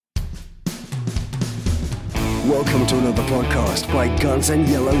Welcome to another podcast by Guns and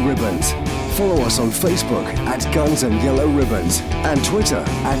Yellow Ribbons. Follow us on Facebook at Guns and Yellow Ribbons and Twitter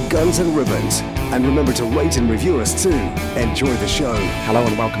at Guns and Ribbons. And remember to rate and review us too. Enjoy the show. Hello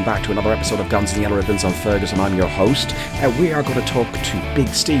and welcome back to another episode of Guns and Yellow Ribbons. I'm Fergus and I'm your host. We are going to talk to Big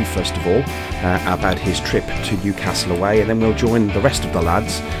Steve first of all about his trip to Newcastle away, and then we'll join the rest of the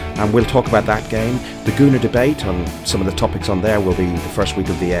lads and we'll talk about that game, the Gooner debate. On some of the topics on there will be the first week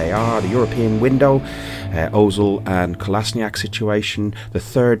of the AR, the European window, Ozil and Kolasinac situation, the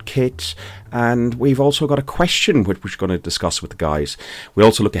third kit, and we've also got a question which we're going to discuss with the guys. We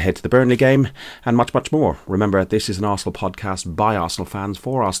also look ahead to the Burnley game and much, much more. Remember, this is an Arsenal podcast by Arsenal fans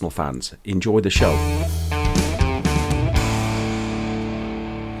for Arsenal fans. Enjoy the show.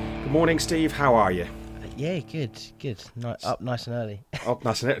 Good morning, Steve. How are you? Yeah, good. Up nice and early. Up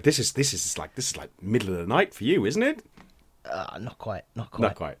nice and early. This is like middle of the night for you, isn't it? Not quite.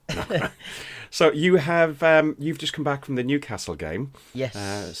 So you have you've just come back from the Newcastle game. Yes.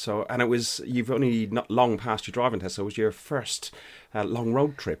 You've only not long passed your driving test. So it was your first long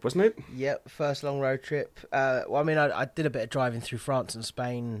road trip, wasn't it? Yep, first long road trip. I did a bit of driving through France and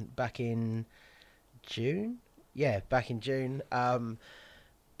Spain back in June. Yeah, back in June.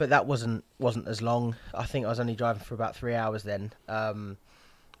 But that wasn't as long. I think I was only driving for about 3 hours then.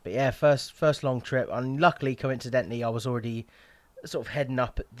 But yeah, first long trip. And luckily, coincidentally, I was already sort of heading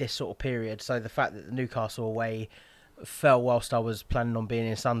up at this sort of period. So the fact that the Newcastle away fell whilst I was planning on being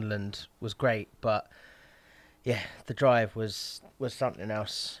in Sunderland was great. But yeah, the drive was something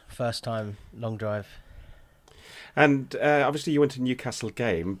else. First time long drive. And obviously you went to Newcastle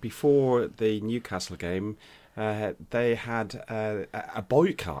game. Before the Newcastle game, they had a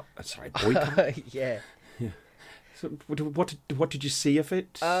boycott. Boycott? Yeah. So what did you see of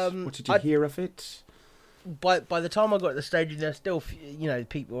it? What did you hear of it? By the time I got to the stadium, there's still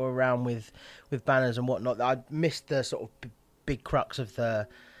people were around with banners and whatnot. I missed the sort of big crux of the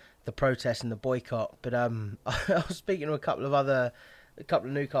protest and the boycott. But I was speaking to a couple of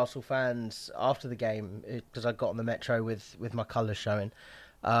Newcastle fans after the game because I got on the metro with my colours showing.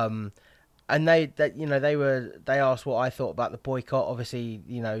 And they asked what I thought about the boycott. Obviously,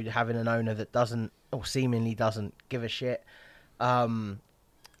 having an owner that doesn't or seemingly doesn't give a shit. And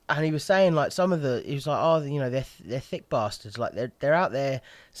he was saying they're thick bastards. Like they're out there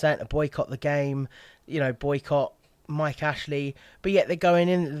saying to boycott the game, boycott Mike Ashley, but yet they're going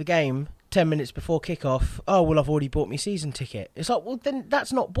into the game 10 minutes before kickoff. Oh, well, I've already bought my season ticket. It's like, well, then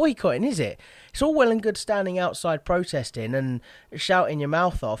that's not boycotting, is it? It's all well and good standing outside protesting and shouting your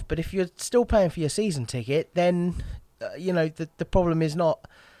mouth off, but if you're still paying for your season ticket, then the problem is not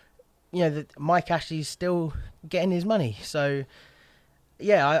that Mike Ashley's still getting his money. So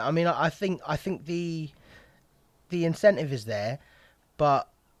yeah, I think the incentive is there, but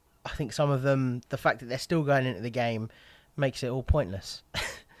I think some of them, the fact that they're still going into the game makes it all pointless.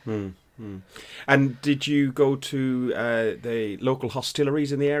 And did you go to the local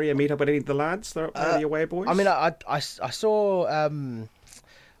hostilleries in the area, meet up with any of the lads that are the away boys? I saw,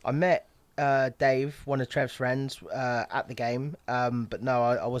 I met Dave, one of Trev's friends, at the game, but no,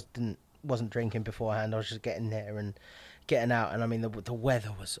 I wasn't drinking beforehand. I was just getting there and getting out, and the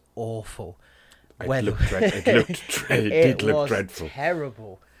weather was awful. It did look dreadful.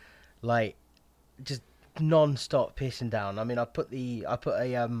 Terrible, like just non-stop pissing down. I put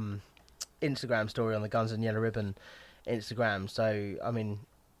a Instagram story on the Guns and Yellow Ribbon Instagram, so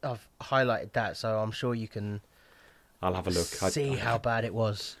I've highlighted that, so I'm sure you can. I'll have a look. See how bad it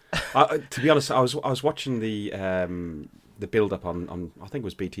was. To be honest, I was watching the build up on I think it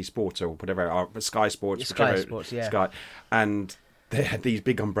was BT Sports or whatever, or Sky Sports, yeah. Sky, and they had these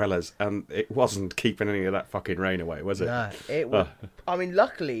big umbrellas, and it wasn't keeping any of that fucking rain away, was it? No, it was.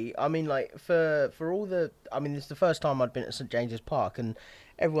 Luckily, for all the, it's the first time I'd been at St James's Park, and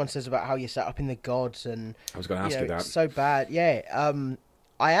everyone says about how you sat up in the gods, and I was going to ask you that. It's so bad, yeah.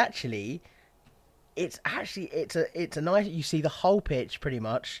 It's a nice. You see the whole pitch pretty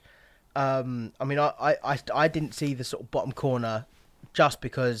much. I didn't see the sort of bottom corner, just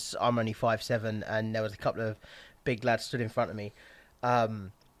because I'm only 5'7", and there was a couple of big lads stood in front of me.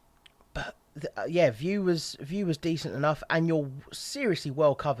 But view was decent enough, and you're seriously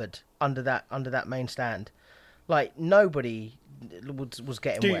well covered under that main stand. Like nobody was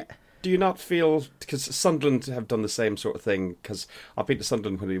getting wet. Do you not feel, because Sunderland have done the same sort of thing, because I've been to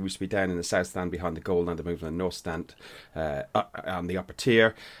Sunderland when we used to be down in the south stand behind the goal, now they're moving to the north stand on the upper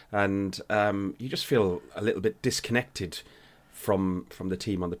tier, and you just feel a little bit disconnected from the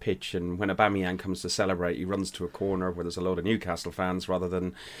team on the pitch, and when Aubameyang comes to celebrate, he runs to a corner where there's a load of Newcastle fans rather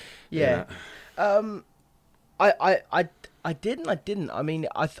than... Yeah. I didn't. I mean,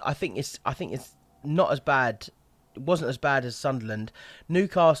 I think it's not as bad. It wasn't as bad as Sunderland.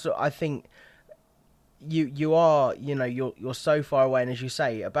 Newcastle, I think you are, you're so far away, and as you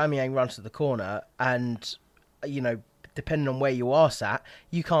say, Aubameyang runs to the corner, and depending on where you are sat,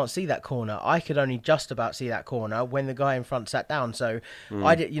 you can't see that corner. I could only just about see that corner when the guy in front sat down. So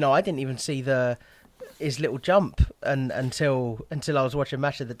I didn't even see his little jump until I was watching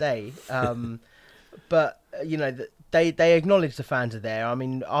Match of the Day. But they acknowledge the fans are there. I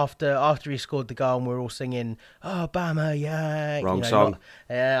mean, after he scored the goal, and we're all singing, "Oh, Bama, yeah." Wrong song.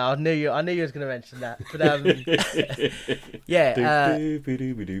 Yeah, I knew you was going to mention that. But yeah,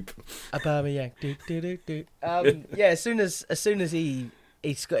 Bama, yeah, yeah. As soon as he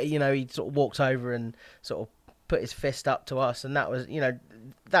sort of walked over and sort of put his fist up to us, and that was,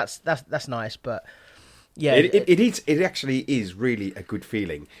 that's nice. But yeah, it actually is really a good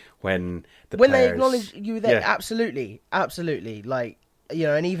feeling when players... they acknowledge you there. Yeah. Absolutely. Like,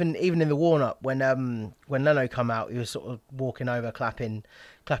 and even in the warm up when Leno come out, he was sort of walking over, clapping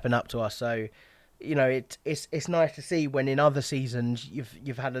up to us. So, it's nice to see when in other seasons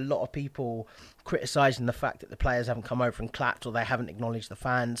you've had a lot of people criticising the fact that the players haven't come over and clapped, or they haven't acknowledged the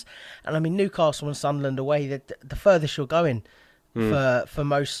fans. And I mean, Newcastle and Sunderland away, the furthest you're going. For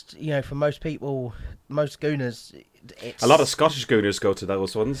most people, most Gooners, it's... A lot of Scottish Gooners go to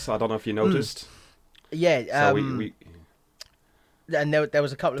those ones. I don't know if you noticed. Yeah. So and there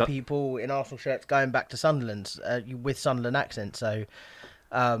was a couple of people in Arsenal shirts going back to Sunderland with Sunderland accent. So,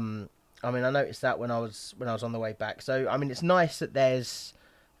 I mean, I noticed that when I was on the way back. So, I mean, it's nice that there's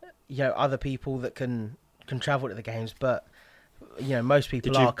other people that can travel to the games, but most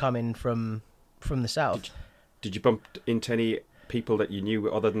people are coming from the south. Did you bump into any people that you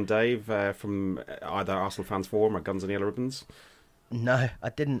knew other than Dave from either Arsenal Fans Forum or Guns and Yellow Ribbons? No, I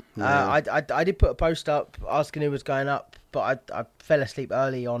didn't. No. I did put a post up asking who was going up, but I fell asleep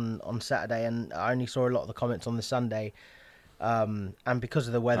early on Saturday, and I only saw a lot of the comments on the Sunday. And because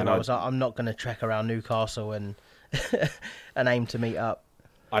of the weather, I was like, I'm not going to trek around Newcastle and and aim to meet up.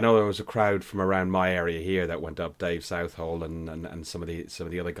 I know there was a crowd from around my area here that went up. Dave Southall and some of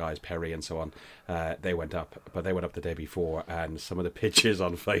the other guys, Perry and so on. They went up, but they went up the day before, and some of the pictures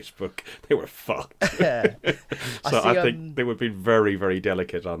on Facebook, they were fucked. So I think they would be very, very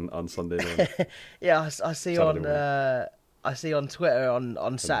delicate on Sunday morning. Yeah, I see on Twitter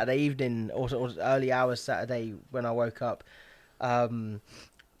on Saturday evening or early hours Saturday when I woke up.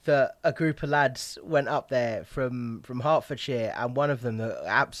 That a group of lads went up there from Hertfordshire, and one of them, that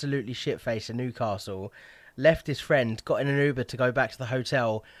absolutely shit-faced in Newcastle, left his friend, got in an Uber to go back to the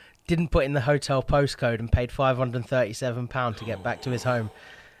hotel, didn't put in the hotel postcode, and paid £537 to get back to his home.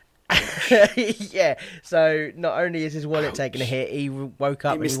 Yeah, so not only is his wallet taking a hit, he woke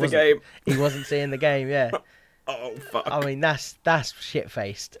up and he wasn't seeing the game. Yeah. Oh fuck! I mean, that's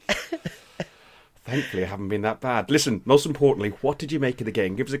shit-faced. Thankfully, I haven't been that bad. Listen, most importantly, what did you make of the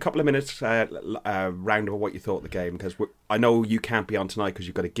game? Give us a couple of minutes round of what you thought of the game, because I know you can't be on tonight because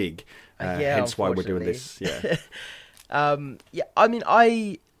you've got a gig. Hence why we're doing this. Yeah. Yeah. I mean,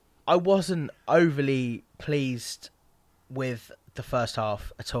 I wasn't overly pleased with the first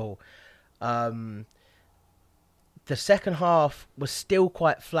half at all. The second half was still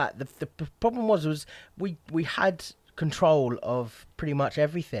quite flat. The problem was we had control of pretty much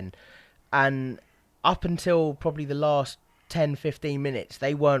everything, and up until probably the last 10-15 minutes,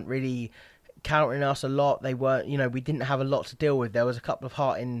 they weren't really countering us a lot. They weren't, we didn't have a lot to deal with. There was a couple of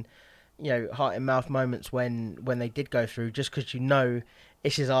heart in mouth moments when they did go through, just because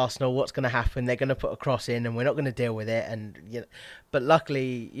this is Arsenal, what's going to happen? They're going to put a cross in and we're not going to deal with it. And but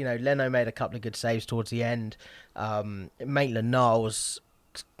luckily, Leno made a couple of good saves towards the end. Maitland-Niles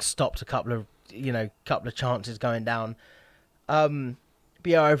stopped a couple of chances going down. But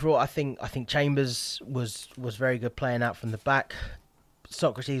yeah, overall, I think Chambers was very good playing out from the back.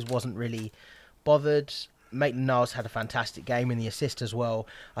 Socrates wasn't really bothered. Maitland-Niles had a fantastic game in the assist as well.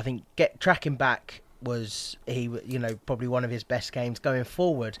 I think tracking back was probably one of his best games. Going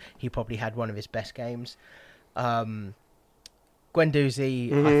forward, he probably had one of his best games. Guendouzi,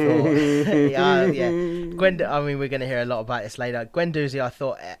 I thought, I mean, we're going to hear a lot about this later. Guendouzi, I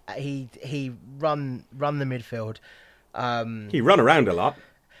thought he run the midfield. He run around a lot.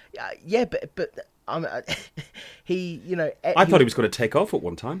 Yeah, but he, I thought he was going to take off at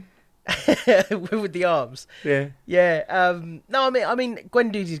one time with the arms. Yeah. No, I mean,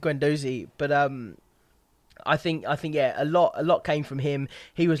 Guendouzi's Guendouzi, but I think yeah, a lot came from him.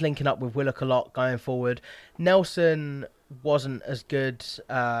 He was linking up with Willock a lot going forward. Nelson wasn't as good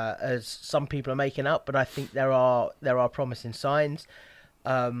as some people are making up, but I think there are promising signs.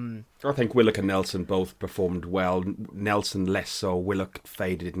 I think Willock and Nelson both performed well. Nelson less so. Willock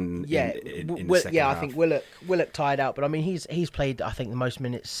faded in the second half. I think Willock tired out, but I mean he's played I think the most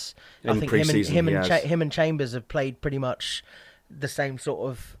minutes. In I think him and Chambers have played pretty much the same sort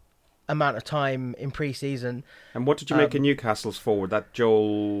of amount of time in pre-season. And what did you make of Newcastle's forward? That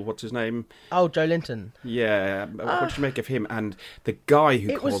Joel, what's his name? Oh, Joe Linton. Yeah. What did you make of him? And the guy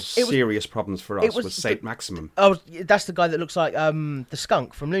who caused serious problems for us was Saint Maximum. Oh, that's the guy that looks like the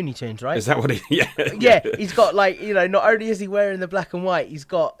skunk from Looney Tunes, right? Is that what he? Yeah. Yeah, he's got like, not only is he wearing the black and white, he's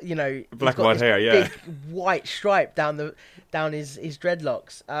got black and white hair, yeah, big white stripe down his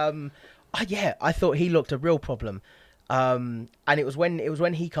dreadlocks. I thought he looked a real problem. And it was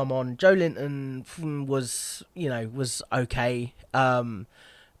when he come on. Joe Linton was okay,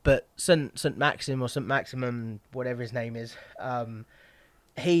 but St Maximum, whatever his name is,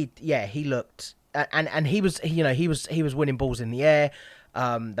 he looked and he was winning balls in the air.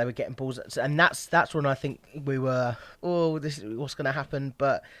 They were getting balls, and that's when I think we were, this is what's going to happen.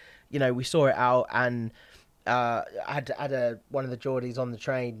 But we saw it out, and I had one of the Geordies on the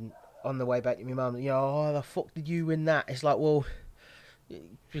train on the way back to my mum, the fuck did you win that? It's like, well,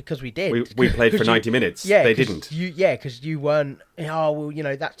 because we did. We played for 90 minutes. Yeah, they didn't. Because you weren't.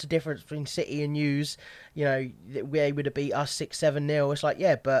 That's the difference between City and News. They would have beat us 6-7-0. It's like,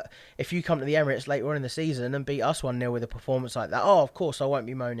 yeah, but if you come to the Emirates later on in the season and beat us 1-0 with a performance like that, of course I won't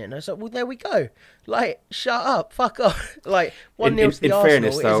be moaning. And it's like, well, there we go. Like, shut up, fuck off. Like 1-0 to the Arsenal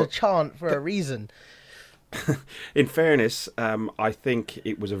fairness, though, is a chant for a reason. In fairness, I think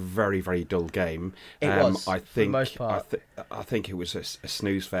it was a very, very dull game. It was, I think, for the most part. I think it was a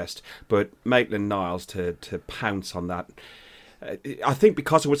snooze fest. But Maitland-Niles to pounce on that, I think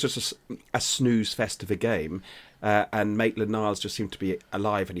because it was just a snooze fest of a game, and Maitland-Niles just seemed to be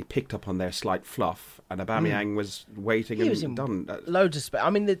alive, and he picked up on their slight fluff, and Aubameyang was waiting he and was in done. Loads of space. I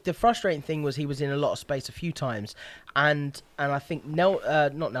mean, the frustrating thing was he was in a lot of space a few times, and I think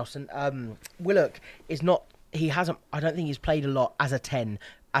Willock is not. He hasn't. I don't think he's played a lot as a 10.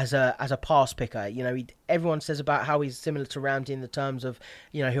 As a pass picker, everyone says about how he's similar to Ramsey in the terms of,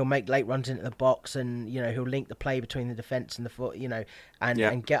 he'll make late runs into the box and he'll link the play between the defence and the foot,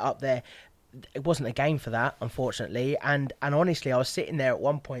 and get up there. It wasn't a game for that, unfortunately. And honestly, I was sitting there at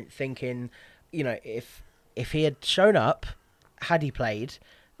one point thinking, if he had shown up, had he played,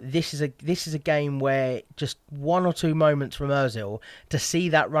 this is a game where just one or two moments from Ozil to see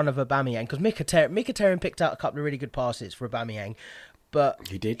that run of Aubameyang, because Mkhitaryan picked out a couple of really good passes for Aubameyang. But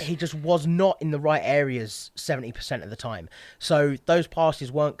he just was not in the right areas 70% of the time. So those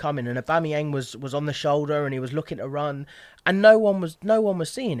passes weren't coming, and Aubameyang was on the shoulder and he was looking to run, and no one was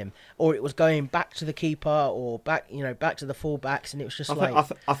seeing him, or it was going back to the keeper or back to the full-backs, and it was just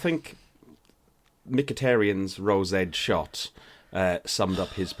I think Mkhitaryan's rose edge shot summed up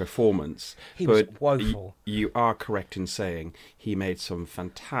his performance. He was woeful. You are correct in saying he made some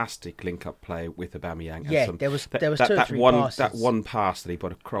fantastic link-up play with Aubameyang. Yeah, and there was 2 or 3 passes. That one pass that he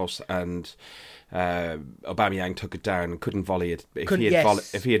put across, and Aubameyang took it down and couldn't volley it. If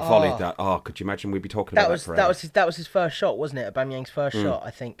he had volleyed that, could you imagine we'd be talking about that forever? That was his first shot, wasn't it? Aubameyang's first shot,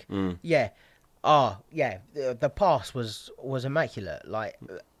 I think. Yeah. The pass was immaculate.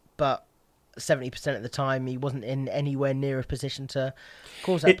 But 70% of the time he wasn't in anywhere near a position to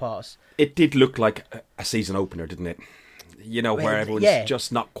cause that pass. It did look like a season opener, didn't it? Where everyone's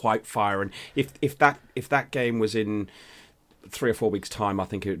just not quite firing. If that game was in 3 or 4 weeks' time, I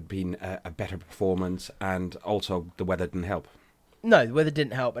think it would have been a better performance, and also the weather didn't help. No, the weather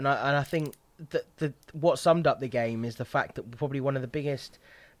didn't help, and I think that what summed up the game is the fact that probably one of the biggest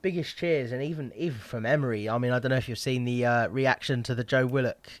cheers, and even from Emery. I mean, I don't know if you've seen the reaction to the Joe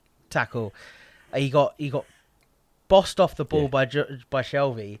Willock tackle. He got bossed off the ball by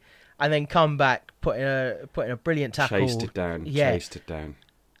Shelvey, and then come back putting a brilliant tackle. Chased it down.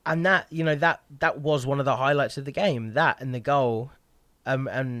 And that was one of the highlights of the game. That and the goal,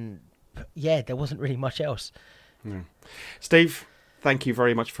 and there wasn't really much else. No. Steve, thank you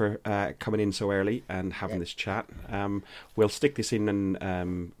very much for coming in so early and having this chat. We'll stick this in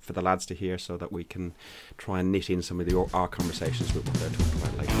and for the lads to hear, so that we can try and knit in some of our conversations with what they're talking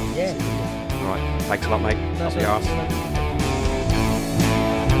about later on. Yeah. All right. Thanks a lot, mate. Up the arse.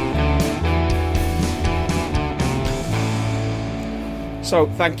 So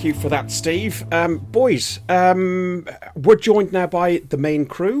thank you for that, Steve. Boys, we're joined now by the main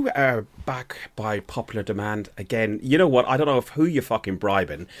crew, back by popular demand again. You know what? I don't know who you're fucking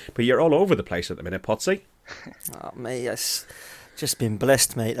bribing, but you're all over the place at the minute, Potsy. Oh, mate, it's just been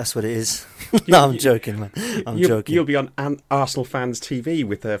blessed, mate. That's what it is. No, I'm joking, man. I'm joking. You'll be on Arsenal Fans TV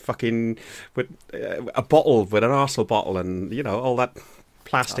with a bottle, with an Arsenal bottle, and all that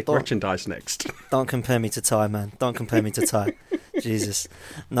plastic merchandise next. Don't compare me to Ty, man. Don't compare me to Ty. Jesus,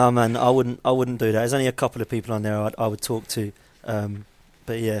 no, man. I wouldn't do that. There's only a couple of people on there I would talk to.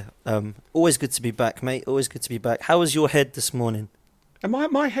 But yeah, always good to be back, mate. Always good to be back. How was your head this morning? And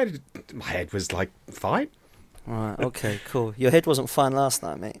my head was like fine. Right, okay, cool. Your head wasn't fine last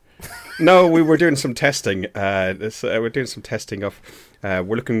night, mate. No, we were doing some testing. We're doing some testing of.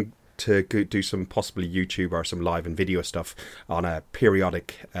 We're looking to do some possibly YouTube or some live and video stuff on a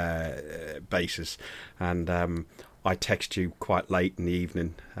periodic basis. And I texted you quite late in the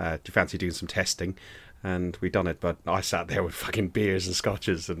evening. Do you fancy doing some testing? And we done it, but I sat there with fucking beers and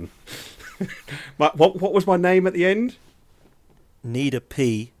scotches. And what was my name at the end? Need a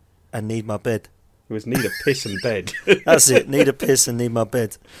pee and need my bed. It was need a piss and bed. That's it. Need a piss and need my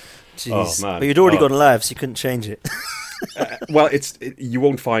bed. Jeez. Oh, man. But you'd already gone live, so you couldn't change it. Well, you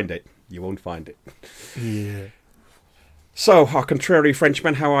won't find it. You won't find it. Yeah. So, our contrary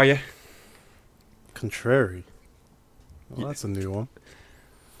Frenchman, how are you? Contrary? Well, that's a new one.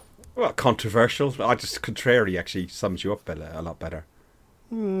 Well, controversial. Contrary actually sums you up a lot better.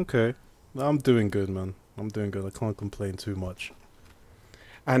 Okay. I'm doing good, man. I'm doing good. I can't complain too much.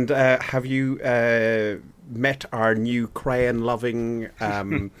 And have you met our new crayon-loving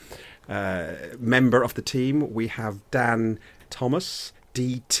member of the team? We have Dan Thomas,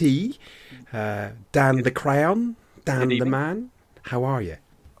 DT, Dan the Crayon, Dan the Man. How are you?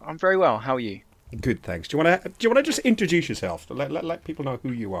 I'm very well. How are you? Good, thanks. Do you want to just introduce yourself? Let people know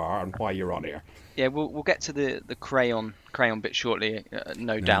who you are and why you're on here. Yeah, we'll get to the crayon bit shortly,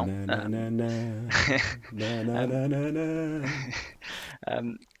 no doubt.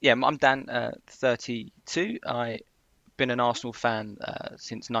 Yeah, I'm Dan, 32. I've been an Arsenal fan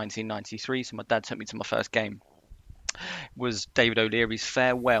since 1993, so my dad took me to my first game. It was David O'Leary's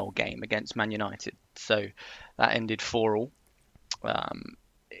farewell game against Man United, so that ended 4-4.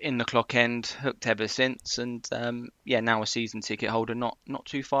 In the clock end, hooked ever since, and now a season ticket holder, not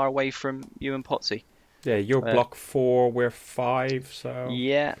too far away from you and Potsy. Yeah, you're block 4, we're 5, so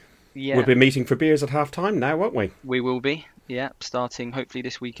yeah. We'll be meeting for beers at half time now, won't we? We will be, yeah, starting hopefully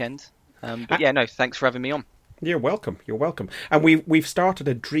this weekend. Thanks for having me on. You're welcome. You're welcome. And we've started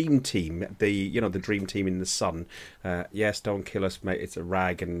a dream team. The dream team in the sun. Yes, don't kill us, mate. It's a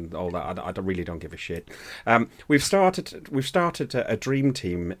rag and all that. I really don't give a shit. We've started a dream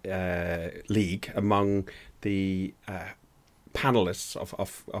team league among the panelists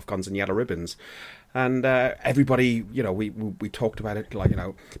of Guns and Yellow Ribbons. And everybody, we talked about it, like,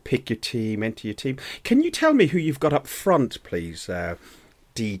 pick your team, enter your team. Can you tell me who you've got up front, please,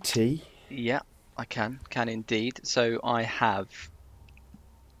 DT? Yeah. I can indeed. So I have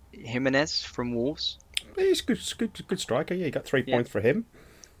Jimenez from Wolves. He's a good striker. Yeah, you got 3 points for him.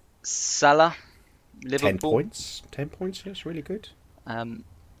 Salah, Liverpool. 10 points. Yes, really good. And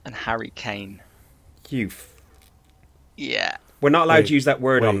Harry Kane. Yeah. We're not allowed to use that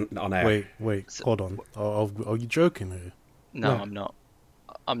word on air. Wait. Hold on. Are you joking here? No, I'm not.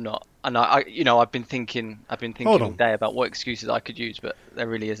 And I've been thinking all day about what excuses I could use, but there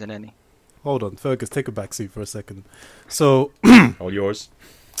really isn't any. Hold on, Fergus, take a back seat for a second. So, all yours.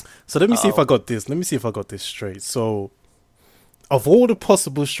 So let me see if I got this. Let me see if I got this straight. So, of all the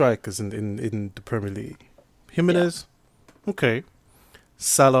possible strikers in the Premier League, Jimenez, okay,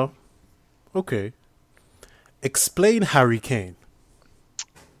 Salah, okay. Explain Harry Kane.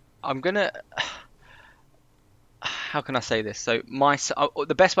 I'm gonna. How can I say this? So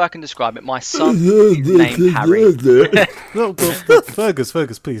the best way I can describe it, my son is named Harry. No,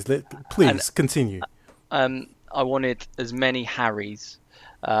 Fergus, please, continue. I wanted as many Harrys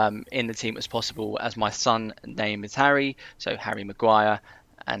in the team as possible, as my son name is Harry, so Harry Maguire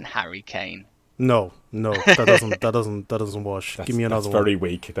and Harry Kane. No, that doesn't wash. Give me another one. That's very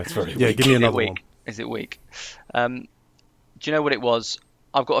weak. That's very weak. Yeah, give me another one. Is it weak? Do you know what it was?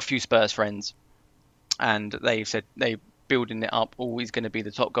 I've got a few Spurs friends. And they've said they're building it up. He's going to be the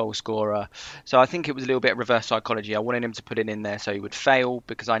top goal scorer. So I think it was a little bit of reverse psychology. I wanted him to put it in there so he would fail,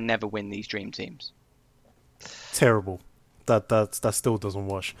 because I never win these dream teams. Terrible. That still doesn't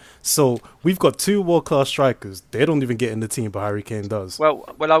wash. So we've got 2 world-class strikers. They don't even get in the team, but Harry Kane does. Well,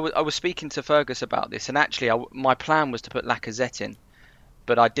 I was speaking to Fergus about this, and actually my plan was to put Lacazette in,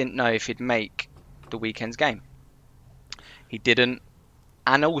 but I didn't know if he'd make the weekend's game. He didn't.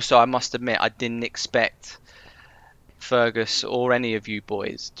 And also, I must admit, I didn't expect Fergus or any of you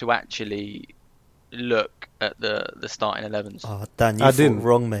boys to actually look at the starting 11s. Oh, Dan, you thought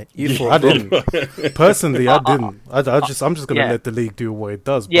wrong, mate. I didn't. Personally, I didn't. I'm just going to let the league do what it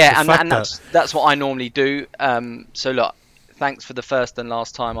does. But yeah, and that's what I normally do. So look, thanks for the first and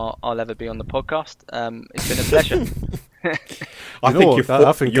last time I'll ever be on the podcast. It's been a pleasure.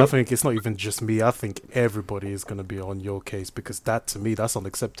 I think it's not even just me. I think everybody is going to be on your case, because that, to me, that's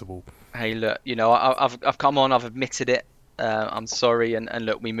unacceptable. Hey, look, I've come on, I've admitted it. I'm sorry, and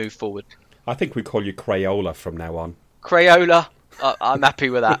look, we move forward. I think we call you Crayola from now on. Crayola, I'm happy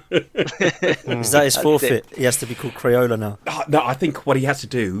with that. Is that his forfeit? He has to be called Crayola now. No, I think what he has to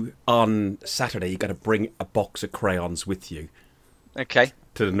do on Saturday, you got to bring a box of crayons with you. Okay.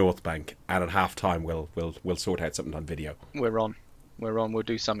 To the North Bank, and at half time we'll sort out something on video. We're on. We'll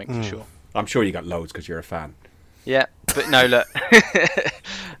do something for sure. I'm sure you got loads because you're a fan. Yeah, but no, look.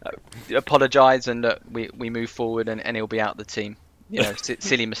 Apologise, and look, we move forward, and he'll be out the team.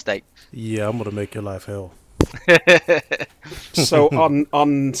 Silly mistake. Yeah, I'm gonna make your life hell. So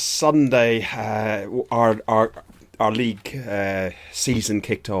on Sunday, our league season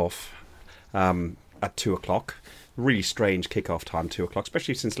kicked off at 2:00. Really strange kick-off time, 2:00,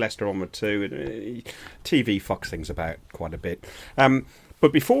 especially since Leicester on with 2. TV fucks things about quite a bit.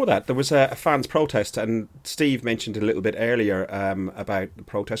 But before that, there was a fans' protest, and Steve mentioned a little bit earlier about the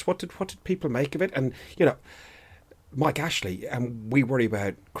protest. What did people make of it? And Mike Ashley, and we worry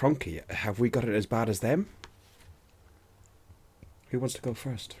about Kroenke. Have we got it as bad as them? Who wants to go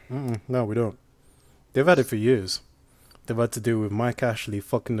first? No, we don't. They've had it for years. They've had to deal with Mike Ashley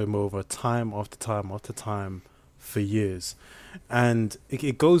fucking them over time after time after time for years. And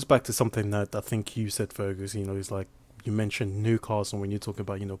it goes back to something that I think you said, Fergus. It's like you mentioned Newcastle when you're talking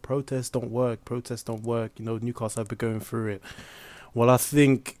about, protests don't work. Newcastle have been going through it. Well, I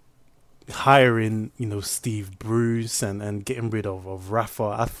think hiring, Steve Bruce and getting rid of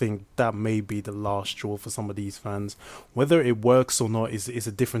Rafa, I think that may be the last straw for some of these fans. Whether it works or not is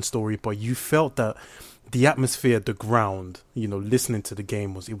a different story, but you felt that the atmosphere at the ground, listening to the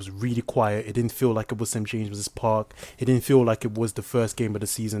game, it was really quiet. It didn't feel like it was St. James's Park. It didn't feel like it was the first game of the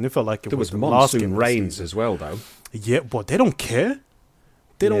season. It felt like it was the last game of the season. Monsoon rains as well, though. Yeah, but they don't care.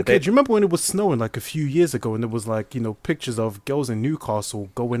 They don't care. Do you remember when it was snowing like a few years ago, and there was like, pictures of girls in Newcastle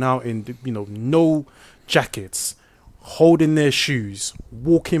going out in, no jackets, holding their shoes,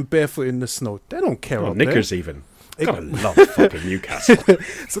 walking barefoot in the snow? They don't care. Knickers even. Gotta love fucking Newcastle.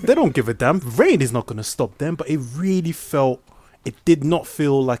 So they don't give a damn. Rain is not going to stop them, but it really it did not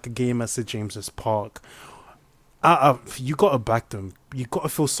feel like a game at St. James's Park. You got to back them. You got to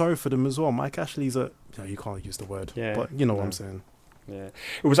feel sorry for them as well. Mike Ashley's you can't use the word, but you know what I'm saying. Yeah,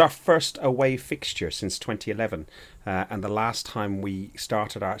 it was our first away fixture since 2011, and the last time we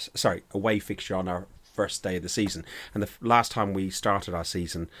started away fixture on our first day of the season, and the last time we started our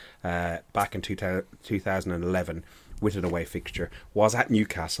season back in 2011 with an away fixture was at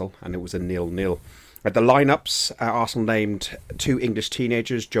Newcastle, and it was a 0-0. At the lineups, Arsenal named 2 English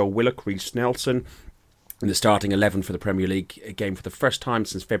teenagers, Joe Willock, Reece Nelson, in the starting 11 for the Premier League game for the first time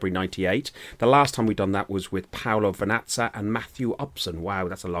since February 98. The last time we'd done that was with Paolo Vanazza and Matthew Upson. Wow,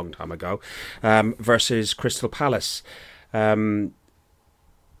 that's a long time ago. Versus Crystal Palace. And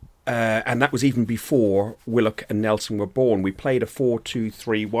that was even before Willock and Nelson were born. We played a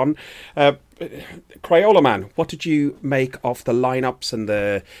 4-2-3-1. Crayola man, what did you make of the lineups and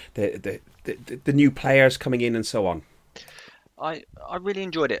the new players coming in and so on? I really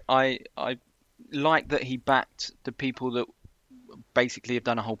enjoyed it. I like that he backed the people that basically have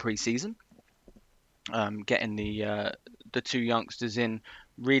done a whole pre-season. Getting the 2 youngsters in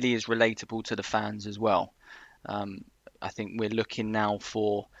really is relatable to the fans as well. I think we're looking now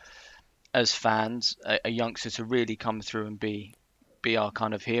for, as fans, a youngster to really come through and be our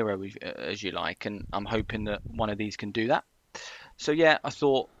kind of hero, as you like, and I'm hoping that one of these can do that. So yeah, I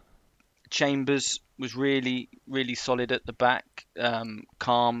thought Chambers was really, really solid at the back,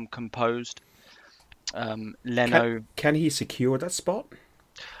 calm, composed. Leno, can he secure that spot?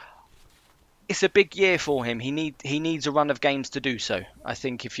 It's a big year for him. He needs a run of games to do so. I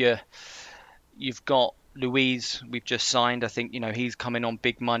think if you've got Luiz, we've just signed. I think he's coming on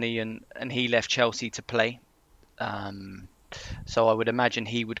big money, and he left Chelsea to play. So I would imagine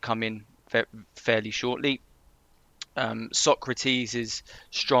he would come in fairly shortly. Socrates is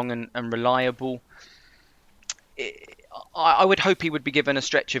strong and reliable. I would hope he would be given a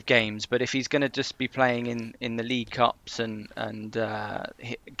stretch of games, but if he's going to just be playing in the League Cups and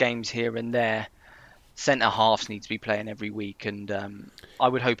games here and there, centre halves need to be playing every week, and I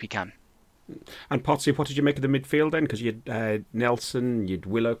would hope he can. And Potsy, what did you make of the midfield then? Because you had Nelson, you had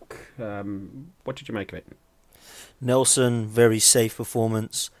Willock. What did you make of it? Nelson, very safe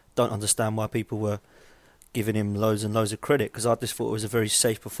performance. Don't understand why people were giving him loads and loads of credit, because I just thought it was a very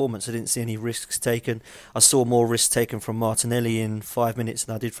safe performance. I didn't see any risks taken. I saw more risks taken from Martinelli in 5 minutes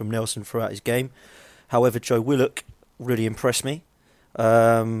than I did from Nelson throughout his game. However, Joe Willock really impressed me.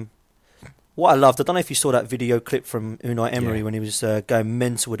 what I loved, I don't know if you saw that video clip from Unai Emery when he was going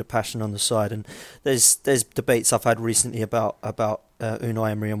mental with a passion on the side, and there's debates I've had recently about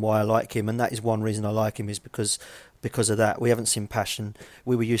Unai Emery and why I like him, and that is one reason I like him is because of that. We haven't seen passion.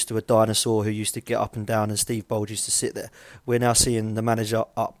 We were used to a dinosaur who used to get up and down, and Steve Bold used to sit there. We're now seeing the manager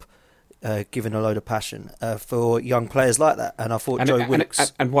up, giving a load of passion for young players like that. And I thought Joe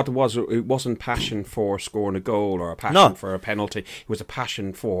Willox... And what it wasn't passion for scoring a goal or a passion for a penalty. It was a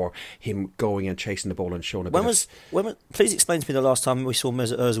passion for him going and chasing the ball and showing a bit please explain to me the last time we saw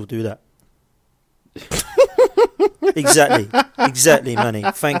Mesut Ozil do that. Exactly, Manny.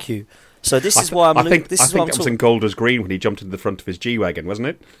 Thank you. So this is why I think that was in Golders Green when he jumped into the front of his G-Wagon, wasn't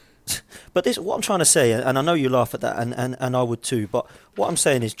it? But what I'm trying to say, and I know you laugh at that, and I would too, but what I'm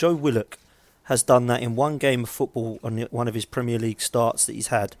saying is Joe Willock has done that in one game of football on one of his Premier League starts that he's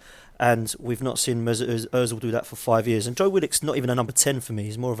had, and we've not seen Mesut Ozil do that for 5 years. And Joe Willock's not even a number 10 for me,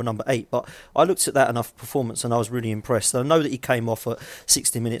 he's more of a number 8, but I looked at that enough performance and I was really impressed. And I know that he came off at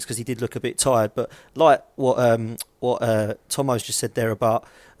 60 minutes because he did look a bit tired, but like what Tomo's just said there about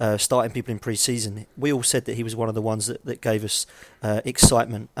starting people in pre-season, we all said that he was one of the ones that gave us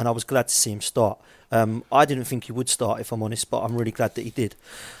excitement, and I was glad to see him start. I didn't think he would start, if I'm honest, but I'm really glad that he did.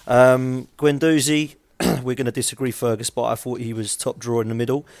 Guendouzi, we're going to disagree, Fergus, but I thought he was top drawer in the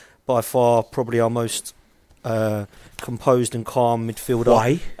middle. By far, probably our most composed and calm midfielder.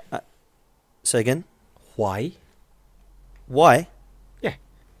 Why? Say again? Why? Yeah.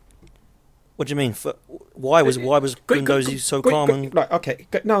 What do you mean? Why was Guendouzi so calm? And... Right, okay,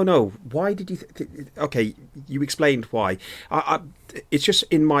 no. Why did you... okay, you explained why. It's just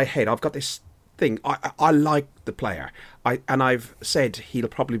in my head. I've got this thing. I like the player. I've said he'll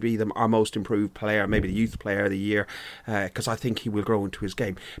probably be our most improved player, maybe the youth player of the year, because I think he will grow into his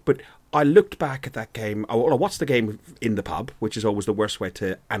game. But I looked back at that game. I watched the game in the pub, which is always the worst way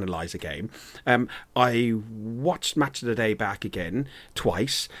to analyse a game. I watched Match of the Day back again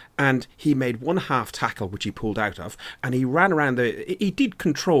twice, and he made one half tackle, which he pulled out of, and he ran around he did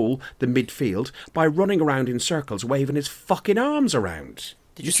control the midfield by running around in circles, waving his fucking arms around.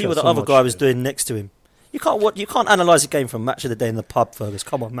 Did you see what the other guy was doing next to him? You can't analyse a game from Match of the Day in the pub, Fergus.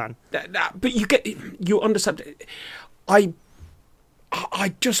 Come on, man. But you understand. I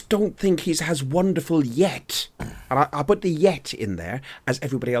just don't think he's as wonderful yet, and I put the yet in there as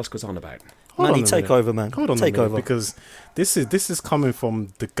everybody else goes on about. Manny, take over, man. Hold on take over, because this is coming from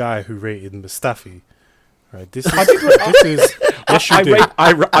the guy who rated Mustafi. Right, this is. Yes, you did.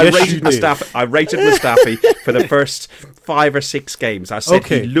 I rated Mustafi for the first 5 or 6 games. I said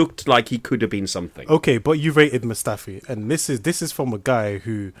he looked like he could have been something. Okay, but you rated Mustafi, and this is from a guy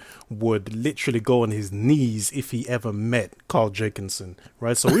who would literally go on his knees if he ever met Carl Jenkinson.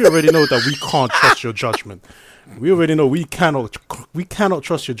 Right, so we already know that we can't trust your judgment. We already know we cannot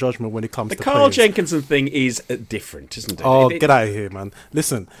trust your judgment when it comes to the Carl Jenkinson thing is different, isn't it? Oh, get out of here, man!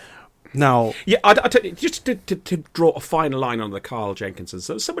 Listen. Now, yeah, just to draw a fine line on the Carl Jenkinson.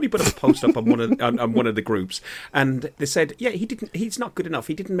 So somebody put a post up on one of the groups, and they said, "Yeah, he's not good enough.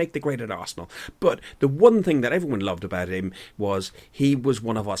 He didn't make the grade at Arsenal." But the one thing that everyone loved about him was he was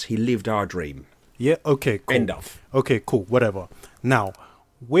one of us. He lived our dream. Yeah. Okay. Cool. End of. Okay. Cool. Whatever. Now,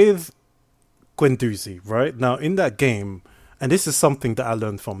 with Guendouzi, right now in that game, and this is something that I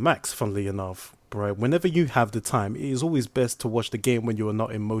learned from Max, funnily enough. Right, whenever you have the time, it is always best to watch the game when you are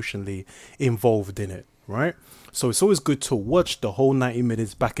not emotionally involved in it, right? So it's always good to watch the whole 90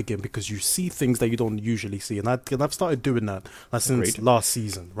 minutes back again because you see things that you don't usually see. And I've started doing that since last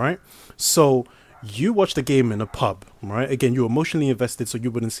season, right? So you watch the game in a pub, right? Again, you're emotionally invested, so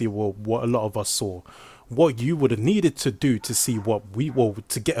you wouldn't see what a lot of us saw. What you would have needed to do to see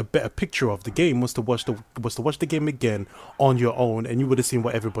to get a better picture of the game was to watch the game again on your own, and you would have seen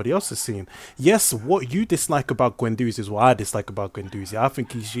what everybody else has seen. Yes, what you dislike about Guendouzi is what I dislike about Guendouzi. I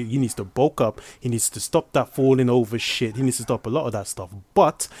think he needs to bulk up. He needs to stop that falling over shit. He needs to stop a lot of that stuff.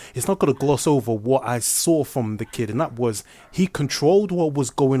 But it's not going to gloss over what I saw from the kid, and that was he controlled what was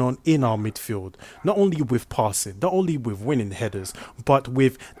going on in our midfield. Not only with passing, not only with winning headers, but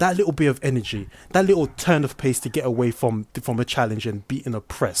with that little bit of energy, that little turn of pace to get away from a challenge and beating a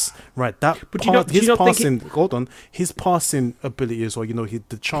press, right? His passing ability as well,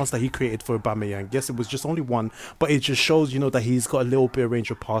 the chance that he created for Aubameyang, yes, it was just only one, but it just shows, that he's got a little bit of range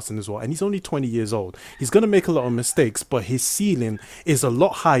of passing as well, and he's only 20 years old. He's going to make a lot of mistakes, but his ceiling is a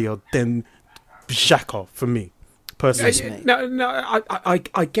lot higher than Xhaka for me, personally. No,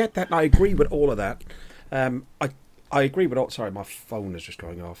 I get that, and I agree with all of that. I agree with all... Sorry, my phone is just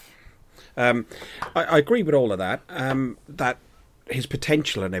going off. I agree with all of that. That his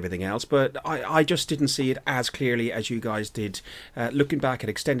potential and everything else, but I just didn't see it as clearly as you guys did. Looking back at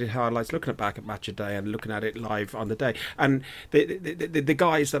extended highlights, looking back at Match of Day, and looking at it live on the day, and the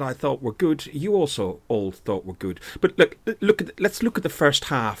guys that I thought were good, you also all thought were good. But let's look at the first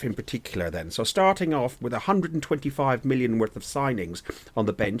half in particular then. So starting off with 125 million worth of signings on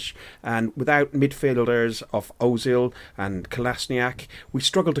the bench, and without midfielders of Ozil and Kolasinac, we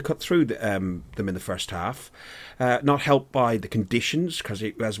struggled to cut through them in the first half. Not helped by the conditions, because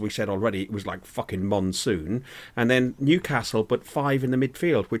as we said already, it was like fucking monsoon. And then Newcastle, but 5 in the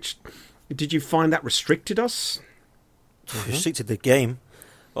midfield, which, did you find that restricted us? Restricted the game.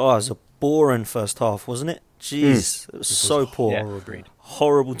 Oh, it was a boring first half, wasn't it? Jeez, it was so poor. Yeah,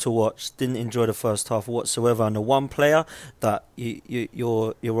 horrible to watch. Didn't enjoy the first half whatsoever. And the one player that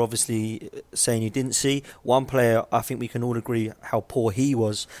you're obviously saying you didn't see, one player I think we can all agree how poor he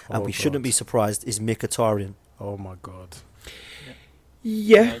was, and we shouldn't be surprised, is Mkhitaryan. Oh my God.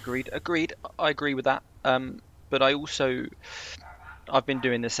 Yeah. Agreed. I agree with that. But I've been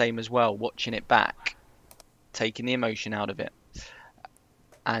doing the same as well, watching it back, taking the emotion out of it.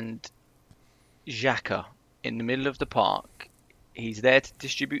 And Xhaka in the middle of the park, he's there to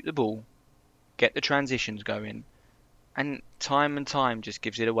distribute the ball, get the transitions going, and time just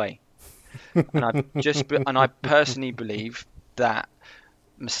gives it away. And I personally believe that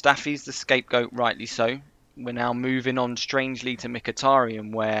Mustafi's the scapegoat, rightly so. We're now moving on strangely to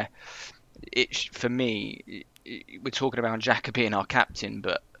Mkhitaryan, where for me, we're talking about Xhaka being our captain,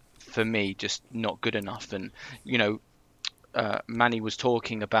 but for me, just not good enough. And Manny was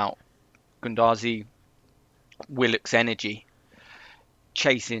talking about Guendouzi, Willock's energy,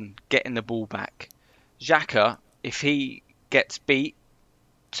 chasing, getting the ball back. Xhaka, if he gets beat,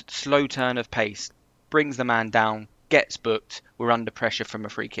 slow turn of pace, brings the man down, gets booked, we're under pressure from a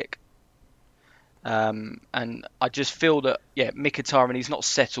free kick. And I just feel that Mkhitaryan, he's not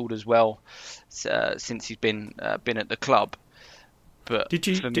settled as well since he's been at the club. But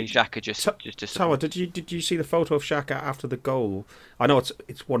Xhaka just Sawa, did you see the photo of Xhaka after the goal? I know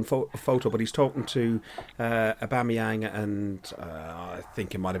it's one photo, but he's talking to Aubameyang and I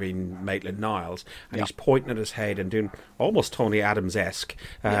think it might have been Maitland-Niles, and he's pointing at his head and doing almost Tony Adams-esque,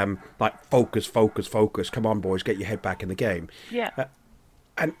 like focus, come on boys, get your head back in the game. Yeah.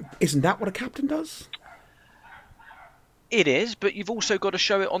 And isn't that what a captain does? It is, but you've also got to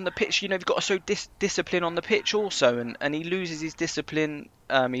show it on the pitch. You've got to show discipline on the pitch also, and he loses his discipline,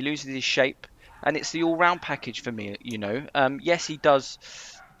 he loses his shape, and it's the all-round package for me. Yes, he does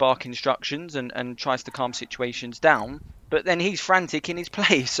bark instructions and tries to calm situations down, but then he's frantic in his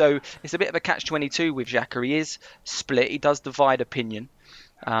play, so it's a bit of a catch-22 with Xhaka. He is split, he does divide opinion,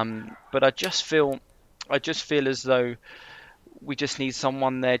 but I just feel as though we just need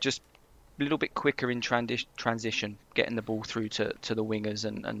someone there just a little bit quicker in transition, getting the ball through to the wingers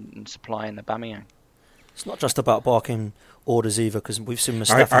and supplying the Aubameyang. It's not just about barking orders either, because we've seen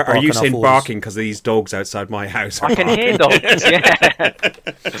Mustafi barking. Are you saying barking because of these dogs outside my house? I can hear dogs, yeah.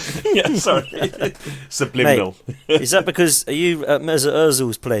 Yeah, sorry. Subliminal. Mate, is that because are you at Mesut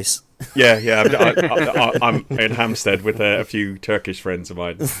Ozil's place? Yeah. I'm in Hampstead with a few Turkish friends of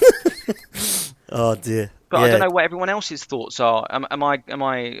mine. Oh dear. But I don't know what everyone else's thoughts are. Am I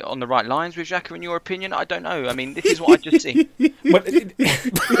on the right lines with Xhaka in your opinion? I don't know. I mean, this is what I just see.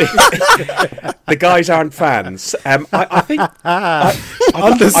 The guys aren't fans. I think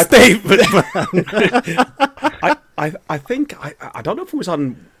understatement. I think I don't know if it was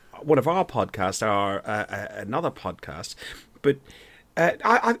on one of our podcasts or another podcast, but.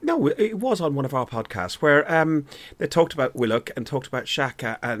 No, it was on one of our podcasts where they talked about Willock and talked about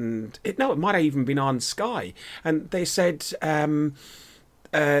Xhaka, and it might have even been on Sky, and they said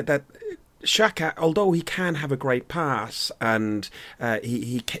that Xhaka, although he can have a great pass and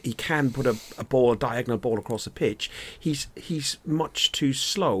he can put a diagonal ball across the pitch, he's much too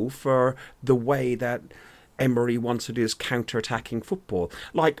slow for the way that Emery wants to do his counter-attacking football.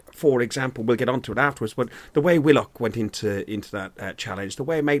 Like, for example, we'll get onto it afterwards, but the way Willock went into that challenge, the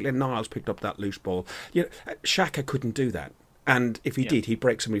way Maitland-Niles picked up that loose ball, Xhaka couldn't do that. And if he did, he'd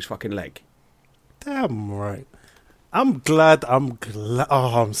break somebody's fucking leg. Damn right. I'm glad. Oh,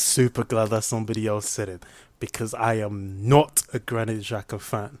 I'm super glad that somebody else said it, because I am not a Granit Xhaka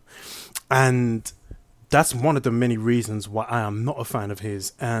fan. And that's one of the many reasons why I am not a fan of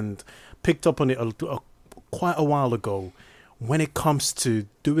his, and picked up on it quite a while ago. When it comes to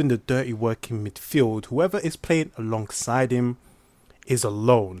doing the dirty work in midfield, whoever is playing alongside him is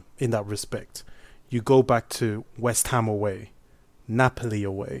alone in that respect. You go back to West Ham away, Napoli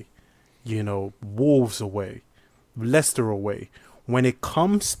away, Wolves away, Leicester away. When it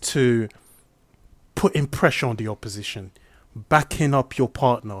comes to putting pressure on the opposition, backing up your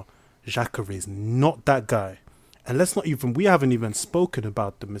partner, Xhaka is not that guy. And we haven't even spoken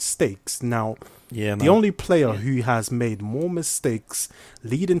about the mistakes. Now, the only player who has made more mistakes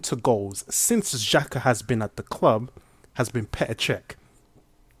leading to goals since Xhaka has been at the club has been Petr Cech,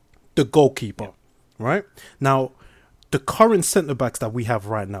 the goalkeeper, right? Now, the current centre-backs that we have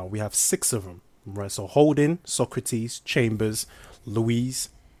right now, we have 6 of them, right? So Holding, Socrates, Chambers, Luiz,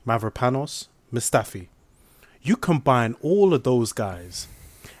 Mavropanos, Mustafi. You combine all of those guys,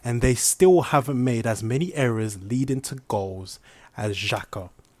 and they still haven't made as many errors leading to goals as Xhaka.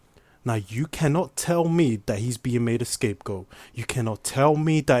 Now, you cannot tell me that he's being made a scapegoat. You cannot tell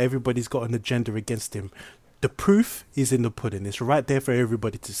me that everybody's got an agenda against him. The proof is in the pudding. It's right there for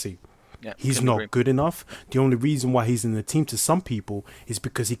everybody to see. Yeah, he's not good enough. The only reason why he's in the team to some people is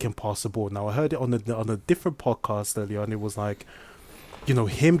because he can pass the ball. Now, I heard it on a different podcast earlier, and it was like, you know,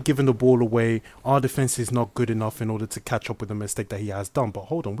 him giving the ball away, our defense is not good enough in order to catch up with the mistake that he has done. But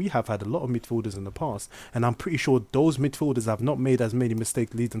hold on, we have had a lot of midfielders in the past, and I'm pretty sure those midfielders have not made as many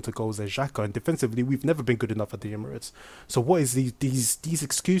mistakes leading to goals as Xhaka. And defensively, we've never been good enough at the Emirates. So what is these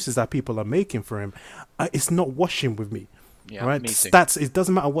excuses that people are making for him? It's not washing with me. Yeah, right? Me too. Stats. It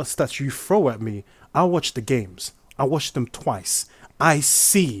doesn't matter what stats you throw at me. I watch the games. I watch them twice. I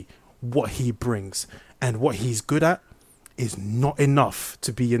see what he brings, and what he's good at is not enough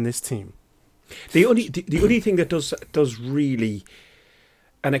to be in this team. The only thing that does really,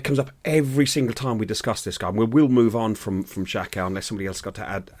 and it comes up every single time we discuss this guy, and we'll move on from Xhaka unless somebody else got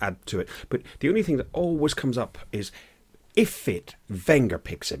to add to it. But the only thing that always comes up is, if fit, Wenger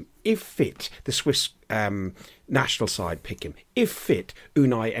picks him. If fit, the Swiss national side pick him. If fit,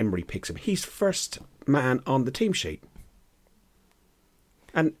 Unai Emery picks him. He's first man on the team sheet.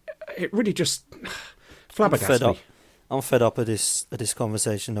 And it really just flabbergasts me. I'm fed up of this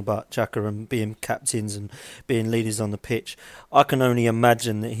conversation about Xhaka and being captains and being leaders on the pitch. I can only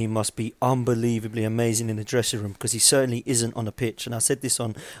imagine that he must be unbelievably amazing in the dressing room, because he certainly isn't on the pitch. And I said this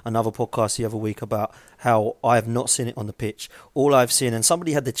on another podcast the other week about how I have not seen it on the pitch. All I've seen, and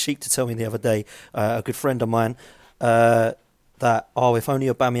somebody had the cheek to tell me the other day, a good friend of mine, that, if only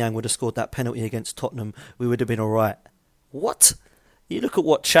Aubameyang would have scored that penalty against Tottenham, we would have been all right. What? You look at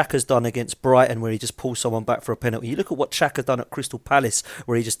what Xhaka's done against Brighton, where he just pulls someone back for a penalty. You look at what Xhaka's done at Crystal Palace,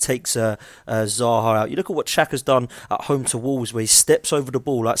 where he just takes Zaha out. You look at what Xhaka's done at home to Wolves, where he steps over the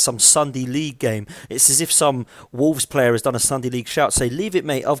ball like some Sunday League game. It's as if some Wolves player has done a Sunday League shout, say, "Leave it,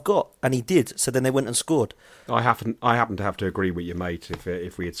 mate, I've got." And he did. So then they went and scored. I happen to have to agree with you, mate.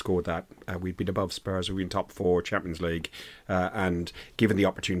 If we had scored that, we'd been above Spurs. We'd been top 4 Champions League, and given the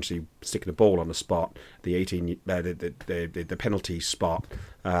opportunity, sticking the ball on the spot, the penalty spot.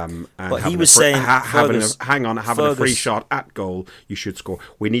 And but he was saying, having a free shot at goal, you should score.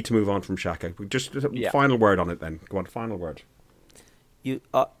 We need to move on from Xhaka. Just final word on it then. Go on, final word.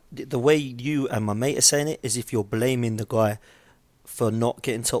 The way you and my mate are saying it is if you're blaming the guy for not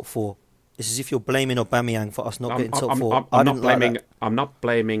getting top 4. It's as if you're blaming Aubameyang for us not getting top 4. I'm not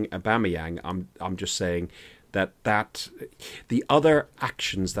blaming Aubameyang. I'm just saying that the other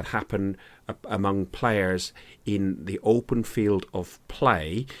actions that happen among players in the open field of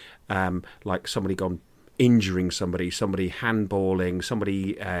play, like somebody injuring somebody handballing,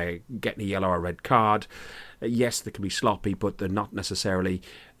 somebody getting a yellow or red card. Yes, they can be sloppy, but they're not necessarily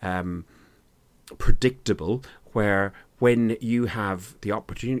predictable. When you have the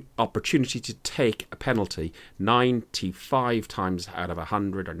opportunity to take a penalty 95 times out of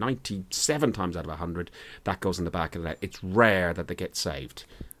 100 or 97 times out of 100, that goes in the back of the net. It's rare that they get saved.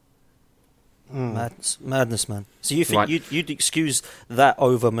 Madness, man. So you think you'd excuse that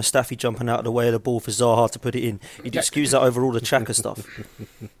over Mustafi jumping out of the way of the ball for Zaha to put it in? You'd excuse that over all the Xhaka stuff?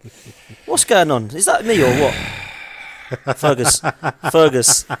 What's going on? Is that me or what? Fergus,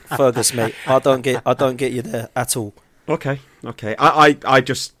 mate. I don't get you there at all. Okay. I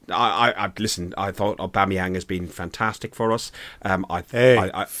listen. I thought Aubameyang has been fantastic for us.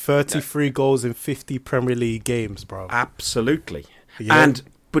 33 goals in 50 Premier League games, bro. Absolutely. Yeah. And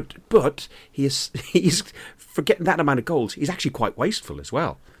but he's for getting that amount of goals, he's actually quite wasteful as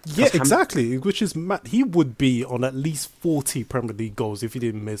well. Yeah, exactly. Which is mad. He would be on at least 40 Premier League goals if he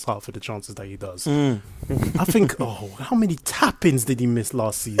didn't miss half of the chances that he does. I think. How many tap-ins did he miss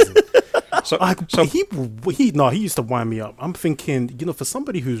last season? He used to wind me up. I'm thinking, for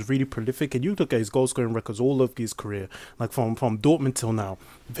somebody who's really prolific, and you look at his goal scoring records all of his career, like from Dortmund till now,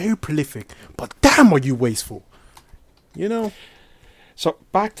 very prolific. But damn, are you wasteful? So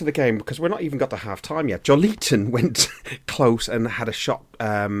back to the game, because we're not even got to half time yet. Joelinton went close and had a shot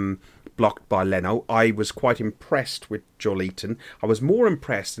blocked by Leno. I was quite impressed with Joelinton. I was more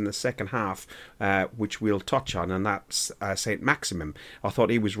impressed in the second half, which we'll touch on, and that's St. Maximum. I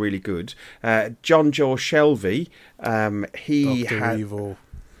thought he was really good. John Joe Shelby, he Dr. had... Evil.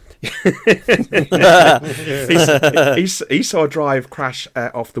 he saw a drive crash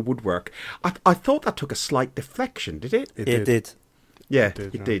off the woodwork. I thought that took a slight deflection, did it? It did. Yeah,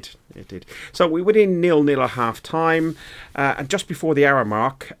 it did. So we were in 0-0 at half time, and just before the hour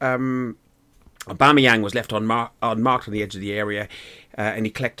mark, Aubameyang was left unmarked on the edge of the area, and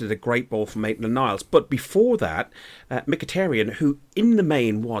he collected a great ball from Maitland-Niles. But before that, Mkhitaryan, who in the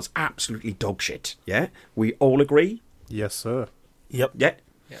main was absolutely dog shit, yeah, we all agree. Yes, sir. Yep. Yeah.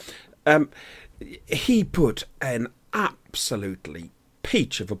 He put an absolutely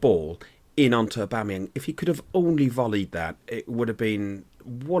peach of a ball in onto Aubameyang. If he could have only volleyed that, it would have been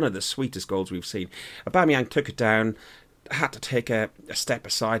one of the sweetest goals we've seen. Aubameyang took it down, had to take a step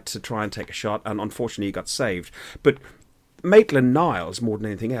aside to try and take a shot, and unfortunately he got saved. But Maitland-Niles, more than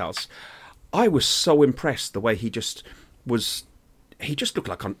anything else, I was so impressed the way he just was. He just looked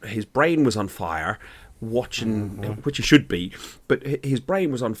like his brain was on fire. Watching, which he should be, but his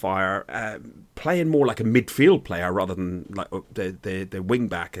brain was on fire, playing more like a midfield player rather than like the wing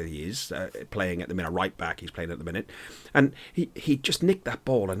back he is, playing at the minute, right back he's playing at the minute, and he just nicked that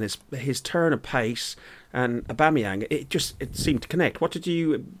ball, and his turn of pace and Aubameyang, it seemed to connect. What did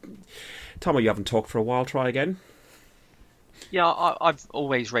you, Tomo? You haven't talked for a while. Try again. Yeah, I've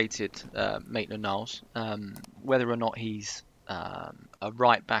always rated Maitland-Niles, whether or not he's a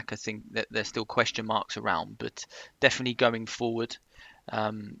right back. I think that there's still question marks around, but definitely going forward,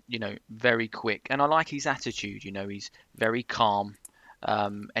 very quick, and I like his attitude. He's very calm,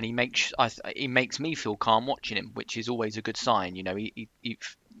 and he makes me feel calm watching him, which is always a good sign. He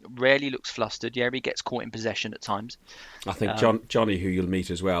rarely looks flustered. Yeah, he gets caught in possession at times. I think Johnny, who you'll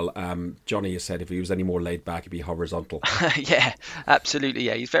meet as well, Johnny has said if he was any more laid back, he'd be horizontal. Yeah, absolutely.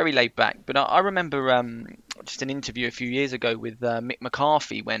 Yeah, he's very laid back. But I remember just an interview a few years ago with Mick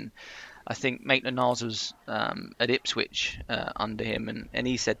McCarthy when I think Maitland-Niles was at Ipswich under him, and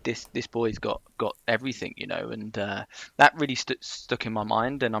he said this boy's got everything, and that really stuck in my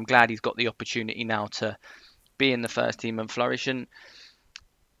mind, and I'm glad he's got the opportunity now to be in the first team and flourish. And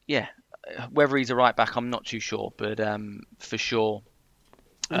yeah, whether he's a right back, I'm not too sure, but for sure,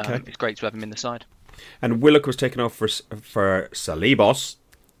 it's great to have him in the side. And Willock was taken off for Salibos.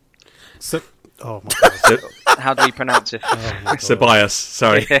 Oh my God. How do we pronounce it? Ceballos,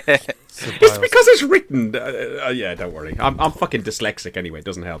 sorry. It's because it's written. Yeah, don't worry. I'm fucking dyslexic anyway. It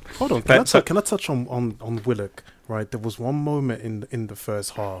doesn't help. Hold on. Can I touch on Willock? Right, there was one moment in the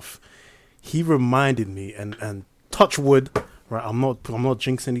first half. He reminded me, and touch wood. Right, I'm not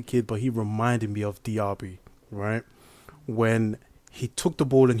jinxing any kid, but he reminded me of Diaby. Right, when he took the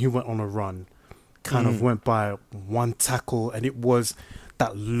ball and he went on a run, kind of went by one tackle, and it was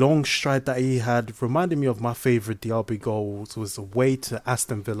that long stride that he had. Reminded me of my favourite Diaby goals. Was away to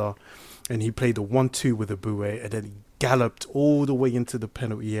Aston Villa, and he played a 1-2 with Abue, and then he galloped all the way into the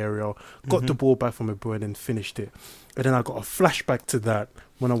penalty area, got the ball back from Abue, and then finished it. And then I got a flashback to that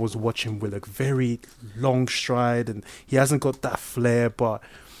when I was watching Willock. Very long stride, and he hasn't got that flair, but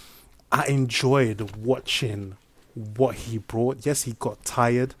I enjoyed watching what he brought. Yes, he got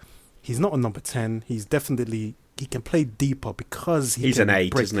tired. He's not a number 10. He's definitely, he can play deeper because he's an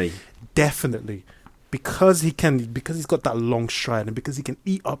 8, isn't he? Definitely. Because he's got that long stride, and because he can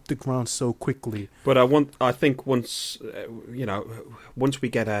eat up the ground so quickly. But I think once once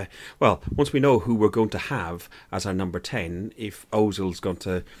we know who we're going to have as our number 10, if Ozil's going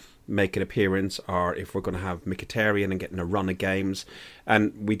to make an appearance, or if we're going to have Mkhitaryan and getting a run of games,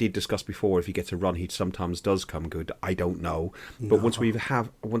 and we did discuss before, if he gets a run, he sometimes does come good. I don't know, but once we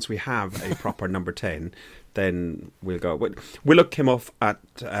have a proper number 10. Then we'll go. Willock came off at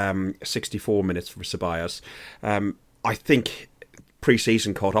 64 minutes for Ceballos. I think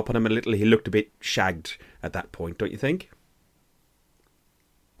pre-season caught up on him a little. He looked a bit shagged at that point, don't you think?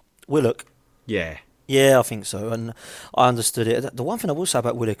 Willock? Yeah. Yeah, I think so, and I understood it. The one thing I will say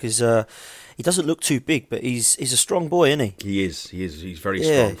about Willock is he doesn't look too big, but he's a strong boy, isn't he? He is. He's very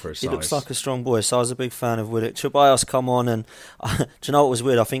strong for his size. He looks like a strong boy, so I was a big fan of Willock. Ceballos come on, and do you know what was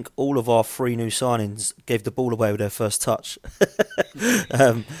weird? I think all of our 3 new signings gave the ball away with their first touch.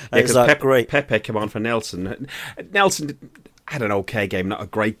 Because like, great. Pepe came on for Nelson. Nelson had an okay game, not a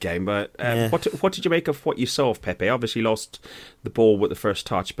great game, but what did you make of what you saw of Pepe? Obviously lost the ball with the first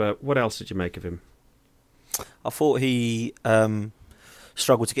touch, but what else did you make of him? I thought he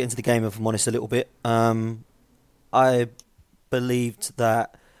struggled to get into the game, if I'm honest, a little bit. I believed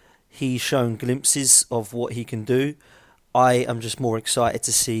that he's shown glimpses of what he can do. I am just more excited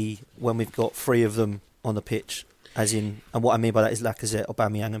to see when we've got 3 of them on the pitch. As in, and what I mean by that is Lacazette,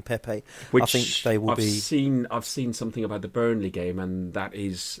 Aubameyang, and Pepe. Which I think they will be. I've seen something about the Burnley game, and that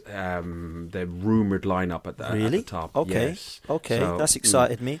is the rumoured lineup at the top. Okay, yes. okay, So, that's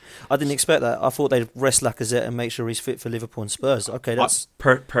excited me. I didn't expect that. I thought they'd rest Lacazette and make sure he's fit for Liverpool and Spurs. Okay, that's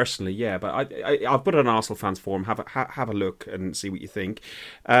personally, yeah. But I'll put it on Arsenal fans forum. Have a look and see what you think.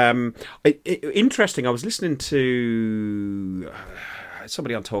 Interesting. I was listening to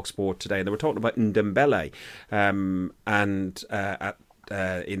somebody on TalkSport today, and they were talking about Ndombele in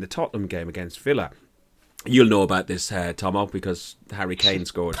the Tottenham game against Villa. You'll know about this, Tomo, because Harry Kane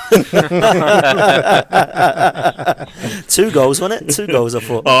scored. 2 goals, wasn't it? 2 goals, I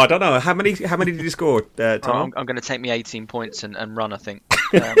thought. Oh, I don't know. How many did he score, Tom? I'm going to take me 18 points and run, I think,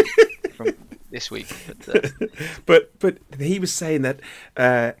 from this week. But he was saying that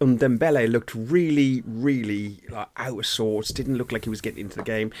Ndombele looked really, really out of sorts, didn't look like he was getting into the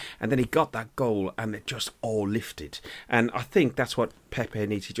game, and then he got that goal and it just all lifted. And I think that's what Pepe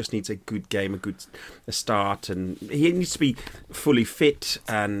needs. He just needs a good game, a start, and he needs to be fully fit,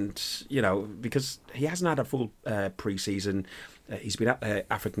 and because he hasn't had a full pre-season. He's been at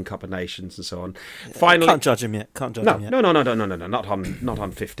the African Cup of Nations and so on. Finally, can't judge him yet. No. Not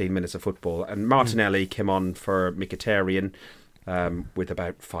on 15 minutes of football. And Martinelli came on for Mkhitaryan with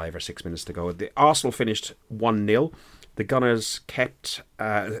about 5 or 6 minutes to go. The Arsenal finished 1-0. The Gunners kept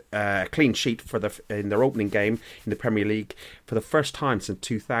a clean sheet in their opening game in the Premier League for the first time since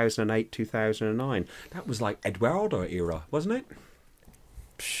 2008-2009. That was like Eduardo era, wasn't it?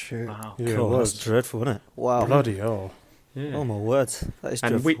 Sure. Wow. Yeah, God, that's dreadful, wasn't it? Wow. Bloody hell. Yeah. Oh my word, that is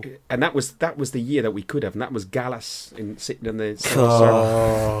dreadful. And that was the year that we could have, and that was Gallas sitting in the.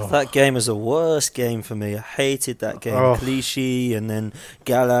 That game was the worst game for me. I hated that game. Clichy, and then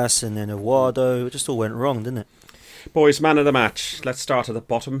Gallas, and then Eduardo. It just all went wrong, didn't it? Boys, man of the match. Let's start at the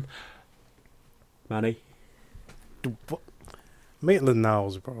bottom. Manny.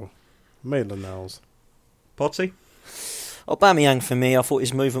 Maitland-Niles, bro. Maitland-Niles. Potsy? Aubameyang for me. I thought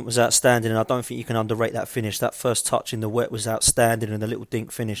his movement was outstanding, and I don't think you can underrate that finish. That first touch in the wet was outstanding, and the little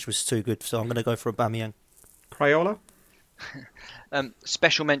dink finish was too good. So I'm going to go for Aubameyang. Crayola?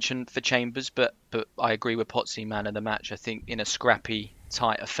 Special mention for Chambers, but I agree with Potsy, man of the match. I think in a scrappy,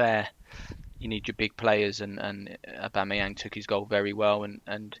 tight affair, you need your big players, and Aubameyang took his goal very well,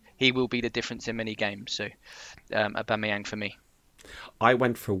 and he will be the difference in many games. So Aubameyang for me. I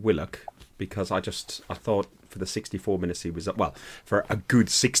went for Willock because I thought for the 64 minutes he was for a good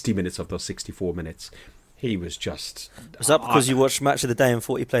 60 minutes of those 64 minutes he was just. Was that because you watched Match of the Day and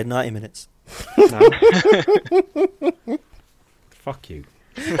thought he played 90 minutes? No. Fuck you.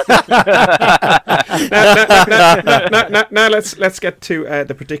 Now let's get to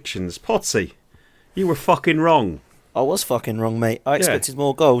the predictions. Potsy, you were fucking wrong. I was fucking wrong, mate. I expected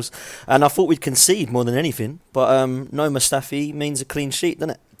more goals, and I thought we'd concede more than anything. But no Mustafi means a clean sheet,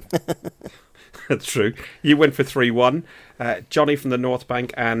 doesn't it? That's true. You went for 3-1. Johnny from the North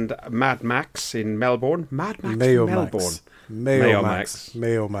Bank and Mad Max in Melbourne. Mad Max Mayo from Melbourne. Mayo Max.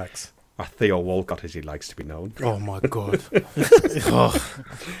 Mayo Max. Or Theo Walcott, as he likes to be known. Oh my god.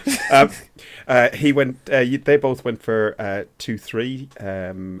 He went. They both went for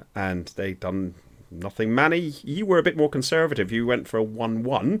 2-3, and they done nothing. Manny, you were a bit more conservative. You went for a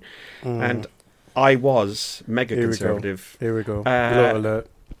 1-1, and I was mega conservative. Here we go.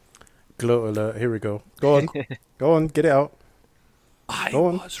 Gloat alert. Here we go. Go on. Go on. Get it out. I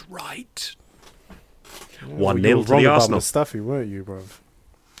was right. 1-0 to the Arsenal. Mustafi, weren't you, bruv?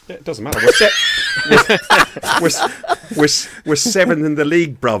 Yeah, it doesn't matter. We're 7th in the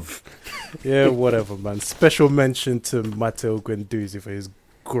league, bruv. Yeah, whatever, man. Special mention to Matteo Guendouzi for his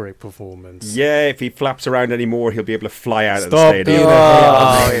great performance. Yeah, if he flaps around anymore, he'll be able to fly out of the stadium.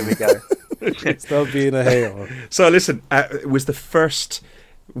 Here we go. Stop being a hater. So listen, it was the first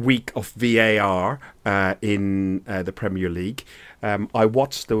week of VAR in the Premier League. I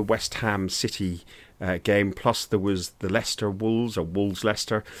watched the West Ham City game, plus there was the Leicester Wolves or Wolves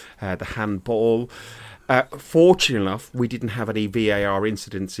Leicester, the handball. Fortunately enough, we didn't have any VAR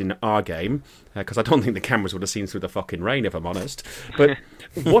incidents in our game because I don't think the cameras would have seen through the fucking rain, if I'm honest. But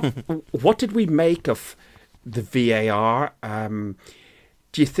what did we make of the VAR?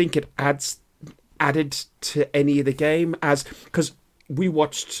 Do you think it added to any of the game? Because we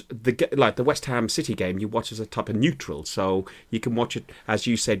watched the West Ham City game, you watch as a type of neutral, so you can watch it, as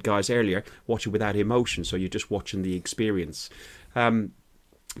you said, guys, earlier, watch it without emotion, so you're just watching the experience.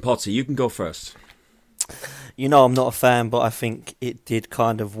 Potsy, you can go first. I'm not a fan, but I think it did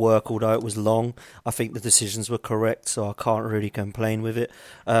kind of work, although it was long. I think the decisions were correct, so I can't really complain with it.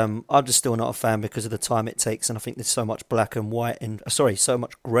 I'm just still not a fan because of the time it takes, and I think there's so much black and white so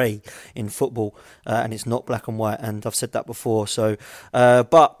much grey in football, and it's not black and white, and I've said that before. So,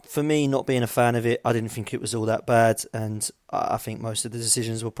 but for me, not being a fan of it, I didn't think it was all that bad, and I think most of the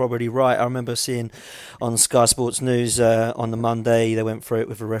decisions were probably right. I remember seeing on Sky Sports News on the Monday, they went through it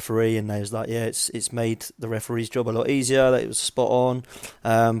with the referee, and they was like, yeah, it's made the referee's job a lot easier, that it was spot on,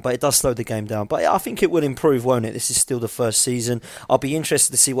 but it does slow the game down. But I think it will improve, won't it? This is still the first season. I'll be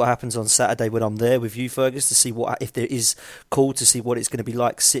interested to see what happens on Saturday when I'm there with you, Fergus, to see if there is call, to see what it's going to be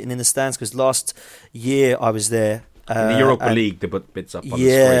like sitting in the stands, because last year I was there. In the Europa League, they put bits up on the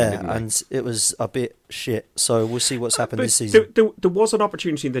screen, didn't they? And it was a bit shit. So we'll see what's happened this season. There was an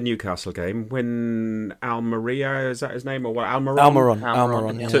opportunity in the Newcastle game when Almeria, is that his name, or what?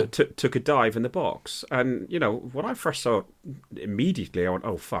 Almiron, took a dive in the box. And, when I first saw it, immediately I went,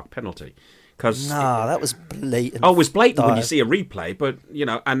 oh, fuck, penalty. That was blatant. Oh, it was blatant when you see a replay, but,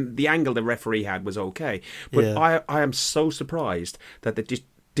 and the angle the referee had was okay. But I am so surprised that they just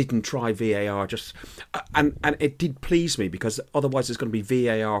didn't try VAR, and it did please me, because otherwise there's going to be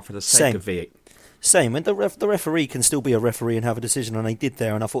VAR for the sake of VAR. Same, and the referee can still be a referee and have a decision, and they did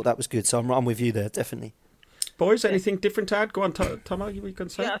there, and I thought that was good. So I'm with you there, definitely. Boys, anything different to add? Go on, Tomo, you can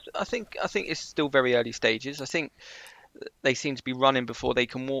say. Yeah, I think it's still very early stages. I think they seem to be running before they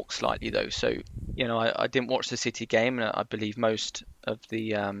can walk slightly, though. So I didn't watch the City game, and I believe most of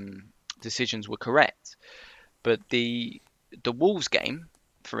the decisions were correct, but the Wolves game,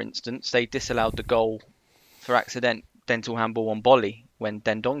 for instance, they disallowed the goal for accidental handball on Bolly when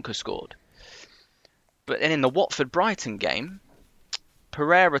Dendoncker scored. But then in the Watford-Brighton game,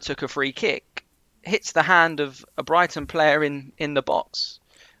 Pereira took a free kick, hits the hand of a Brighton player in the box,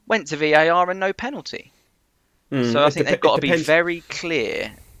 went to VAR and no penalty. So I think they've got to be very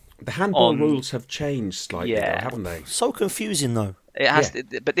clear. The handball rules have changed slightly, though, haven't they? So confusing, though. It has,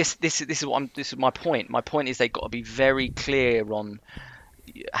 but this is my point. My point is they've got to be very clear on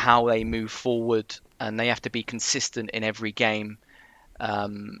how they move forward, and they have to be consistent in every game.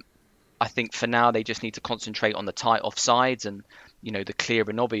 I think for now they just need to concentrate on the tight offsides and the clear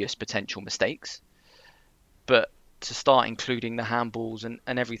and obvious potential mistakes. But to start including the handballs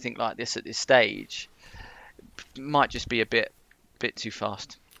and everything like this at this stage might just be a bit too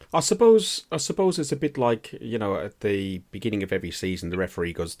fast. I suppose it's a bit like at the beginning of every season the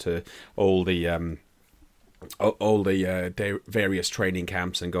referee goes to all the various training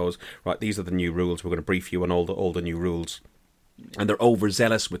camps and goes, right, these are the new rules, we're going to brief you on all the new rules, and they're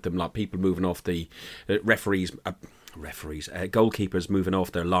overzealous with them, like people moving off the goalkeepers moving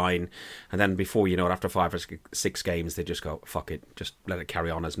off their line, and then before you know it, after 5 or 6 games they just go, fuck it, just let it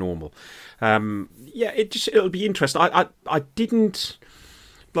carry on as normal. It'll be interesting. I didn't,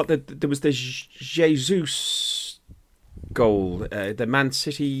 like, there was the Jesus goal, the Man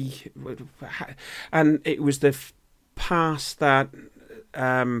City, and it was the pass that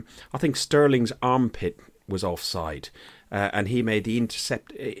I think Sterling's armpit was offside, and he made the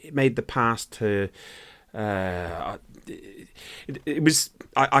intercept. It made the pass to. It was.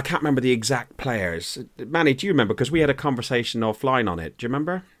 I can't remember the exact players. Manny, do you remember? Because we had a conversation offline on it. Do you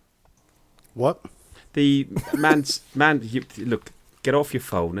remember? What? The look. Get off your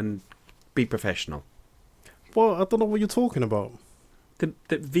phone and be professional. Well, I don't know what you're talking about. The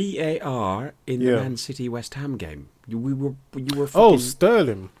VAR in the Man City West Ham game. You were fucking... Oh,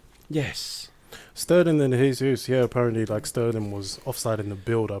 Sterling. Yes. Sterling and Jesus. Yeah, apparently, like, Sterling was offside in the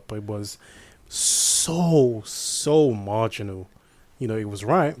build-up. It was so marginal. It was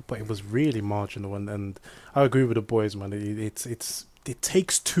right, but it was really marginal. And I agree with the boys, man. It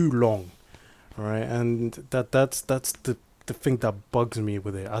takes too long, all right? And that's the thing that bugs me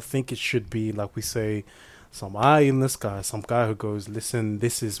with it. I think it should be, like we say, some eye in the sky, some guy who goes, listen,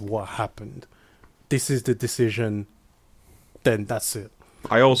 this is what happened, this is the decision, then that's it.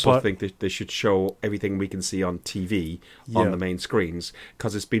 I also think that they should show everything we can see on TV on the main screens,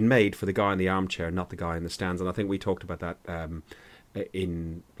 because it's been made for the guy in the armchair, not the guy in the stands. And I think we talked about that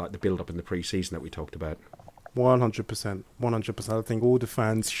in like the build-up in the pre-season that we talked about. 100%. I think all the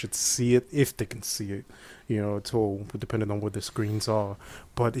fans should see it, if they can see it, at all, depending on what the screens are.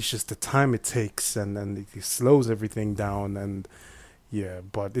 But it's just the time it takes, and it slows everything down. And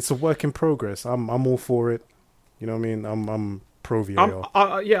but it's a work in progress. I'm all for it. You know what I mean? I'm pro VAR.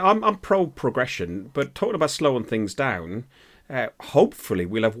 I'm pro progression. But talking about slowing things down, hopefully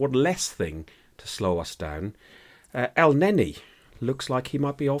we'll have one less thing to slow us down. El Neni looks like he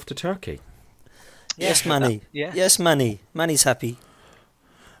might be off to Turkey. Yes, Manny. Yes, Manny. Manny's happy.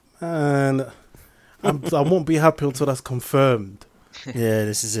 And I won't be happy until that's confirmed. Yeah,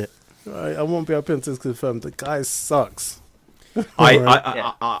 this is it. Right, I won't be happy until it's confirmed. The guy sucks.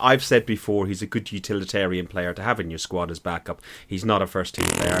 I've said before, he's a good utilitarian player to have in your squad as backup. He's not a first team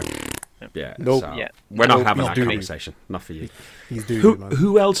player. Yeah, Nope. so Yeah. we're not Nope, having he's that doo-doo. conversation. Not for you. He's doing man.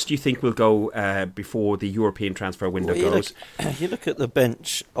 Who else do you think will go before the European transfer window Well, goes? You look at the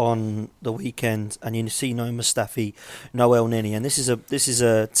bench on the weekend, and you see no Mustafi, no El Neni, and this is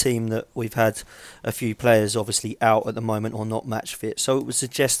a team that we've had a few players obviously out at the moment or not match fit. So it would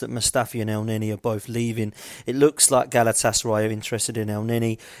suggest that Mustafi and El Neni are both leaving. It looks like Galatasaray are interested in El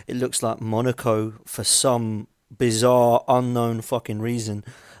Neni. It looks like Monaco, for some bizarre, unknown fucking reason,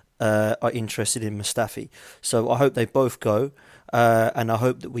 are interested in Mustafi. So I hope they both go. And I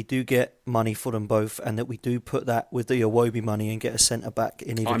hope that we do get money for them both, and that we do put that with the Iwobi money and get a centre back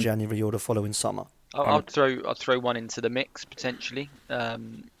in either January or the following summer. I'll throw one into the mix potentially to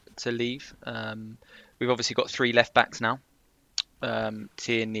leave. We've obviously got 3 left backs now: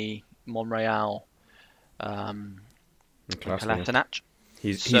 Tierney, Monreal, Kolasinac.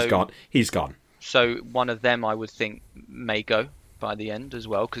 He's gone. He's gone. So one of them, I would think, may go by the end as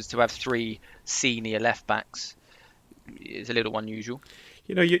well, because to have 3 senior left backs is a little unusual.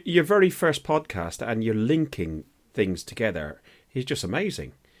 You know, your very first podcast, and you're linking things together is just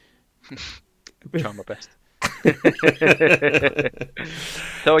amazing. Try my best.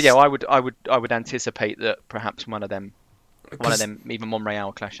 So yeah, I would anticipate that perhaps one of them, either Monreal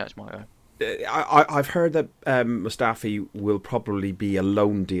or Kolasinac might go. I've heard that Mustafi will probably be a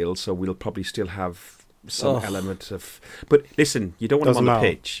loan deal, so we'll probably still have some element of. But listen, you don't want him on the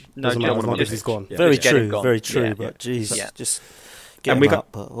pitch. No, Doesn't you matter don't as want long him as he's gone. Yeah. Very Just get him true, gone. very true. Yeah, But jeez, yeah. just get And him we got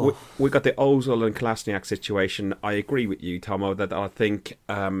up. But, we got the Ozil and Kolasinac situation. I agree with you, Tomo, that I think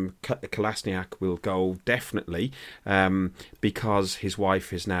Kolasinac will go definitely because his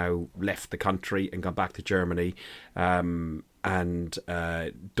wife has now left the country and gone back to Germany. And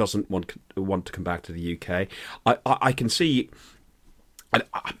doesn't want to come back to the UK. I can see.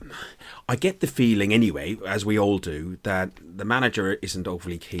 I get the feeling anyway, as we all do, that the manager isn't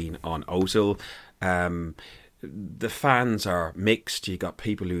overly keen on Ozil. The fans are mixed. You got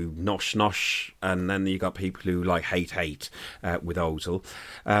people who nosh, and then you got people who like hate with Ozil.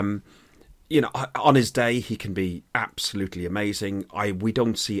 You know, on his day, he can be absolutely amazing. We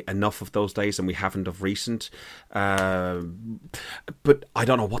don't see enough of those days, and we haven't of recent. But I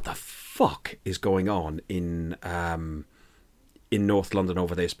don't know what the fuck is going on in North London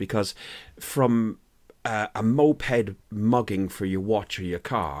over this, because from a moped mugging for your watch or your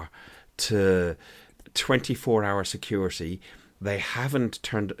car to 24-hour security. They haven't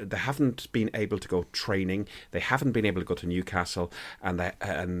been able to go training. They haven't been able to go to Newcastle, and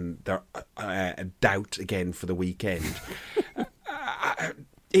they're doubt again for the weekend.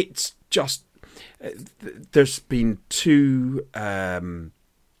 It's just there's been two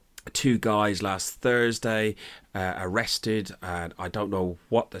guys last Thursday arrested, and I don't know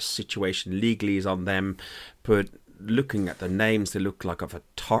what the situation legally is on them, but looking at their names, they look like of a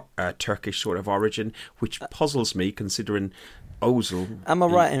Turkish sort of origin, which puzzles me considering Ozil. am I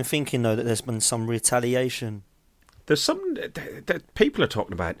right in thinking though that there's been some retaliation? There's some that people are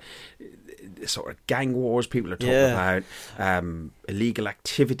talking about sort of gang wars. People are talking about illegal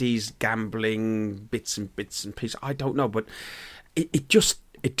activities, gambling, bits and pieces. I don't know, but it just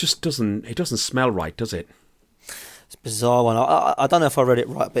doesn't smell right, does it? It's a bizarre one. I don't know if I read it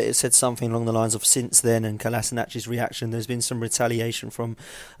right, but it said something along the lines of since then and Kolasinac's reaction, there's been some retaliation from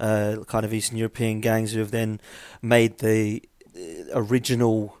kind of Eastern European gangs who have then made the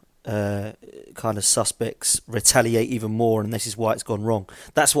original kind of suspects retaliate even more, and this is why it's gone wrong.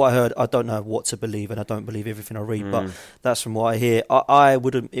 That's what I heard. I don't know what to believe, and I don't believe everything I read, but that's from what I hear.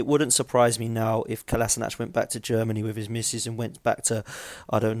 It wouldn't surprise me now if Kolasinac went back to Germany with his missus and went back to,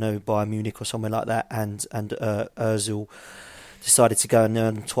 I don't know, Bayern Munich or somewhere like that, and Ozil decided to go and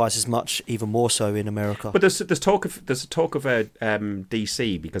earn twice as much, even more so in America. But there's talk of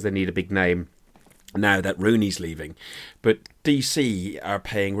DC because they need a big name now that Rooney's leaving, but DC are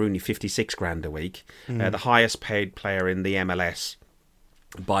paying Rooney 56 grand a week. The highest paid player in the MLS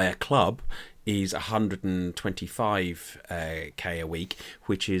by a club is 125k a week,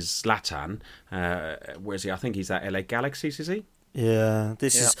 which is Zlatan. Where's he? I think he's at LA Galaxies, is he? Yeah,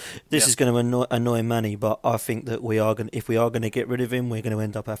 this is going to annoy Manny, but I think that if we are going to get rid of him, we're going to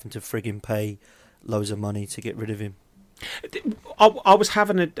end up having to frigging pay loads of money to get rid of him. I was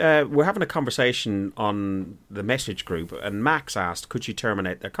we're having a conversation on the message group, and Max asked, "Could you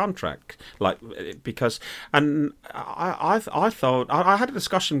terminate their contract?" And I thought I had a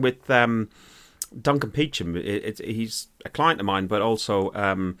discussion with Duncan Peacham, he's a client of mine, but also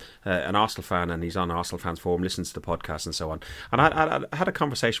an Arsenal fan, and he's on Arsenal Fans Forum, listens to the podcast and so on. And I had a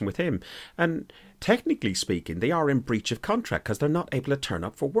conversation with him, and technically speaking, they are in breach of contract because they're not able to turn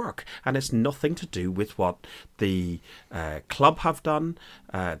up for work, and it's nothing to do with what the club have done.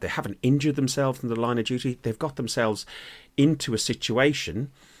 They haven't injured themselves in the line of duty. They've got themselves into a situation.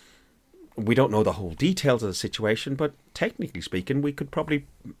 We don't know the whole details of the situation, but technically speaking, it'd probably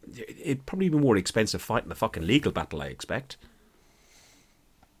be more expensive fighting the fucking legal battle, I expect.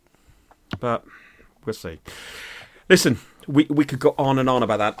 But we'll see. Listen, we could go on and on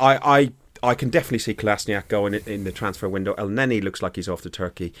about that. I can definitely see Kolasinac going in the transfer window. El Neni looks like he's off to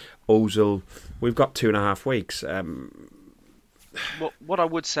Turkey. Ozil, we've got 2.5 weeks. What I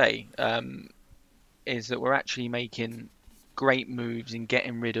would say is that we're actually making great moves in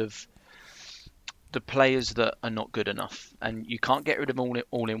getting rid of the players that are not good enough, and you can't get rid of them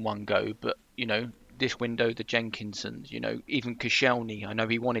all in one go. But this window, the Jenkinsons, even Koscielny, I know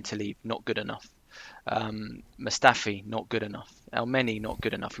he wanted to leave, not good enough. Mustafi, not good enough. Elneny, not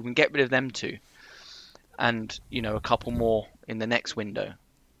good enough. We can get rid of them too, and a couple more in the next window.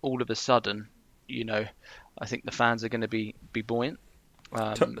 All of a sudden, I think the fans are going to be buoyant.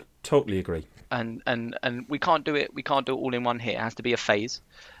 Totally agree. And we can't do it. We can't do it all in one hit. It has to be a phase.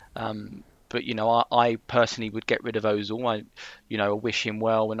 But I personally would get rid of Ozil. I wish him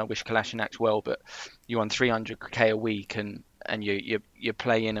well, and I wish Kolasinac well. But you're on 300k a week, and you're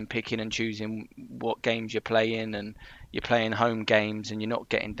playing and picking and choosing what games you're playing, and you're playing home games, and you're not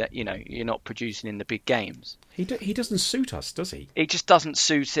getting that. You're not producing in the big games. He doesn't suit us, does he? It just doesn't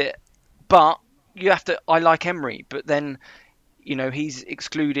suit it. But you have to. I like Emery, but then he's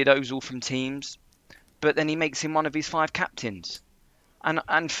excluded Ozil from teams, but then he makes him one of his 5 captains.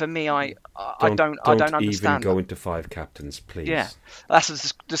 And for me, I don't understand. Even go into 5 captains, please. Yeah, that's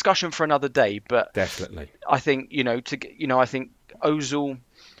a discussion for another day. But definitely, I think I think Ozil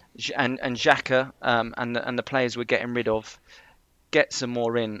and Xhaka and the players we're getting rid of, get some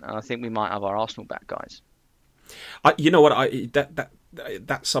more in, and I think we might have our Arsenal back, guys. You know what?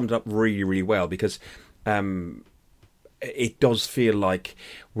 That summed up really, really well, because it does feel like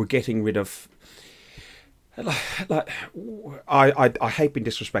we're getting rid of. I hate being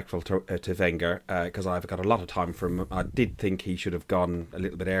disrespectful to Wenger, because I've got a lot of time for him. I did think he should have gone a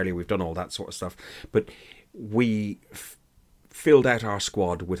little bit earlier. We've done all that sort of stuff, but we filled out our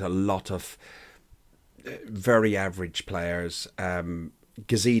squad with a lot of very average players.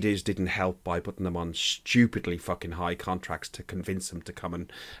 Gazidis didn't help by putting them on stupidly fucking high contracts to convince them to come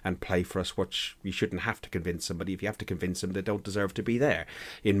and play for us, which you shouldn't have to convince them. But if you have to convince them, they don't deserve to be there,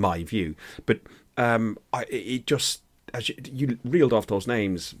 in my view. But it just, as you reeled off those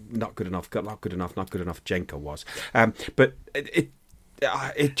names, not good enough, Jenko was. But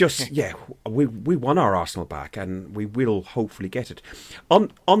it just, yeah, we won our Arsenal back, and we will hopefully get it.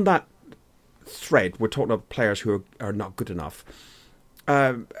 On that thread, we're talking about players who are not good enough.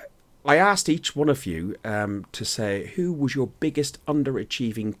 I asked each one of you to say who was your biggest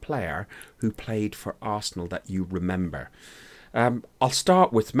underachieving player who played for Arsenal that you remember. I'll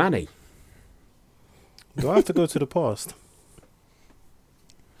start with Manny. Do I have to go to the past?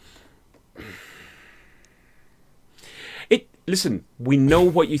 Listen, we know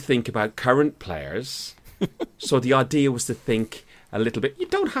what you think about current players, so the idea was to think a little bit. You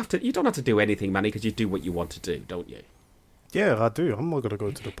don't have to do anything, Manny, because you do what you want to do, don't you? Yeah, I do. I'm not going to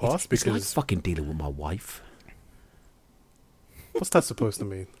go to the past because... It's like fucking dealing with my wife. What's that supposed to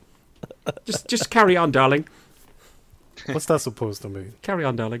mean? Just carry on, darling. What's that supposed to mean? Carry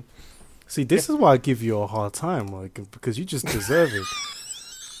on, darling. See, this is why I give you a hard time, like, because you just deserve it.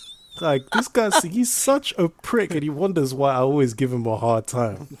 Like, this guy, he's such a prick, and he wonders why I always give him a hard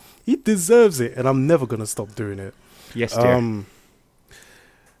time. He deserves it, and I'm never going to stop doing it. Yes, dear.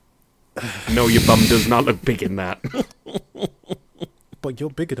 No, your bum does not look big in that. But you're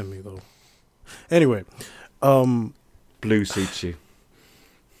bigger than me, though. Anyway. Blue suits you.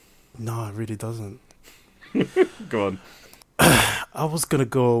 No, it really doesn't. Go on. I was gonna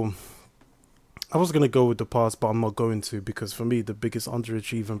go with the past, but I'm not going to, because for me, the biggest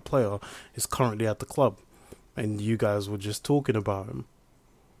underachieving player is currently at the club. And you guys were just talking about him.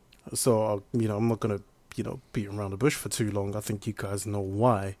 So, I'm not going to, beat around the bush for too long. I think you guys know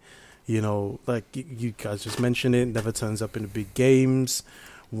why. Like you guys just mentioned it, never turns up in the big games.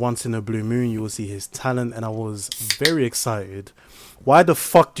 Once in a blue moon, you will see his talent, and I was very excited. Why the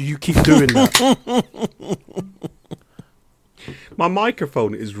fuck do you keep doing that? My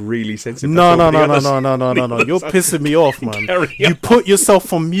microphone is really sensitive. No. You're pissing me off, man. You put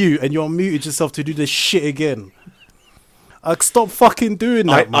yourself on mute, and you unmuted yourself to do this shit again. Stop fucking doing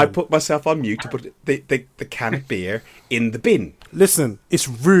that, I man. put myself on mute to put the can of beer in the bin. Listen, it's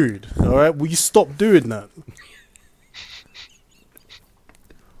rude, alright? Will you stop doing that?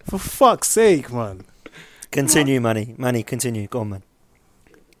 For fuck's sake, man. Continue, Manny. Manny, continue. Go on, man.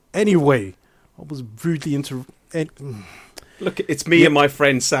 Anyway, I was rudely Look, it's me and my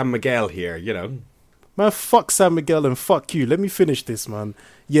friend Sam Miguel here, you know. Man, fuck San Miguel and fuck you. Let me finish this, man.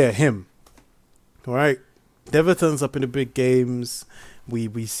 Yeah, him. Alright? Never turns up in the big games.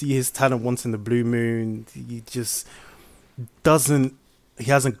 We see his talent once in the blue moon. He just doesn't... He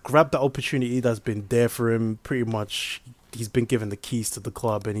hasn't grabbed the opportunity that's been there for him. Pretty much, he's been given the keys to the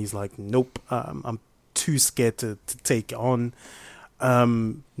club, and he's like, nope, I'm too scared to take it on.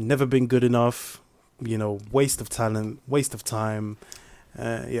 Never been good enough. You know, waste of talent, waste of time.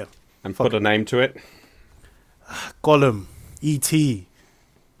 Yeah. And put a name to it. Gollum. E.T.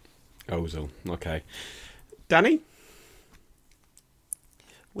 Ozil. Okay. Danny?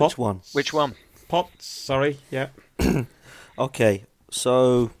 Which one? Which one? Potts, sorry, yeah. Okay,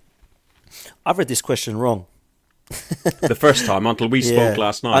 so I've read this question wrong. The first time until we spoke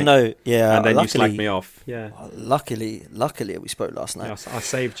last night. I know, yeah. And then you luckily, slacked me off. Yeah. Luckily, we spoke last night. Yes, I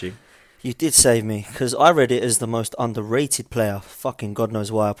saved you. You did save me, because I read it as the most underrated player. Fucking God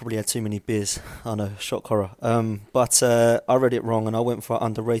knows why. I probably had too many beers. I know, shock horror. But I read it wrong, and I went for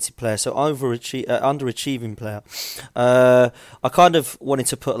underrated player. So underachieving player. I kind of wanted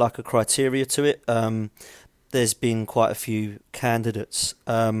to put like a criteria to it. There's been quite a few candidates.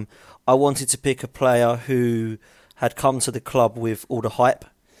 I wanted to pick a player who had come to the club with all the hype,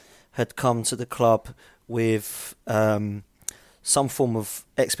 had come to the club with... some form of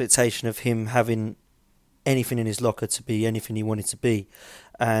expectation of him having anything in his locker to be anything he wanted to be.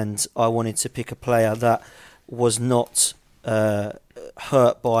 And I wanted to pick a player that was not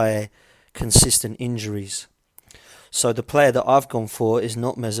hurt by consistent injuries. So the player that I've gone for is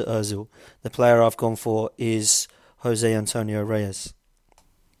not Mesut Ozil. The player I've gone for is Jose Antonio Reyes.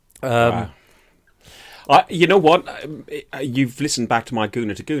 Wow. You know what? You've listened back to my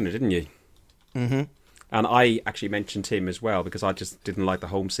Guna to Guna, didn't you? Mm-hmm. And I actually mentioned him as well because I just didn't like the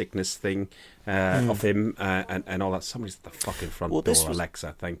homesickness thing of him and all that. Somebody's at the fucking front door,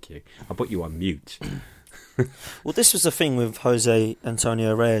 Alexa, thank you. I'll put you on mute. Well, this was the thing with Jose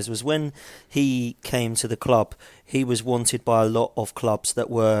Antonio Reyes, was when he came to the club, he was wanted by a lot of clubs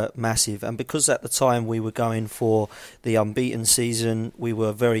that were massive. And because at the time we were going for the unbeaten season, we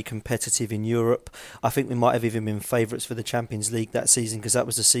were very competitive in Europe. I think we might have even been favourites for the Champions League that season, because that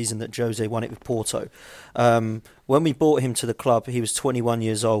was the season that Jose won it with Porto. When we brought him to the club, he was 21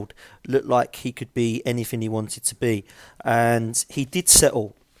 years old, looked like he could be anything he wanted to be. And he did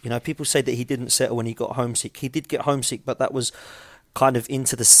settle. You know, people say that he didn't settle when he got homesick. He did get homesick, but that was kind of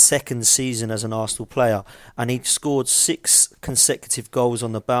into the second season as an Arsenal player. And he scored 6 consecutive goals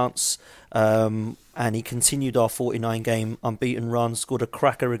on the bounce. And he continued our 49-game unbeaten run, scored a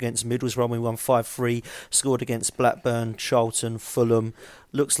cracker against Middlesbrough. We won 5-3, scored against Blackburn, Charlton, Fulham.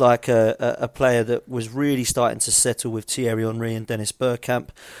 Looks like a player that was really starting to settle with Thierry Henry and Dennis Bergkamp.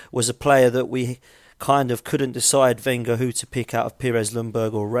 Was a player that we... kind of couldn't decide, Wenger, who to pick out of Pires,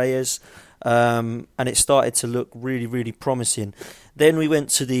 Ljungberg or Reyes. And it started to look really, really promising. Then we went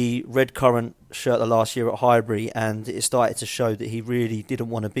to the red currant shirt the last year at Highbury, and it started to show that he really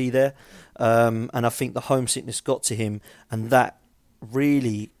didn't want to be there. And I think the homesickness got to him, and that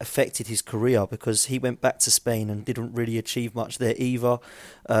really affected his career, because he went back to Spain and didn't really achieve much there either.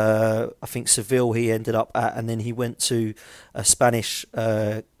 I think Seville he ended up at, and then he went to a Spanish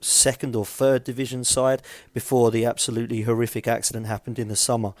second or third division side before the absolutely horrific accident happened in the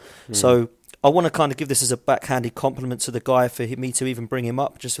summer. So I want to kind of give this as a backhanded compliment to the guy for me to even bring him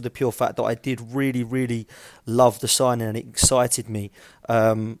up, just for the pure fact that I did really, really love the signing and it excited me.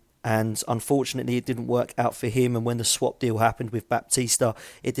 And unfortunately, it didn't work out for him. And when the swap deal happened with Baptista,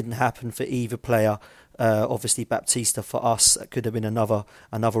 it didn't happen for either player. Obviously, Baptista for us, that could have been another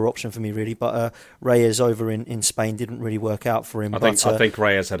option for me, really. But Reyes over in Spain didn't really work out for him. I think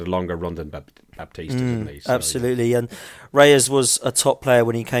Reyes had a longer run than Baptista, didn't he? So, absolutely. And Reyes was a top player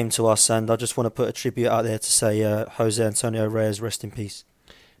when he came to us. And I just want to put a tribute out there to say Jose Antonio Reyes, rest in peace.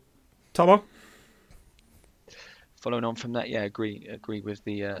 Tomo? Following on from that, yeah, agree with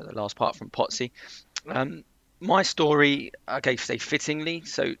the last part from Potsy. My story, okay, say fittingly.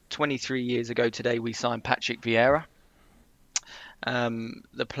 So 23 years ago today, we signed Patrick Vieira.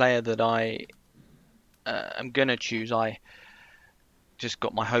 The player that I am going to choose, I just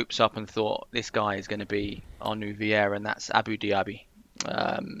got my hopes up and thought this guy is going to be our new Vieira, and that's Abu Diaby.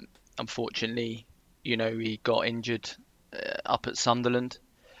 Unfortunately, you know, he got injured up at Sunderland.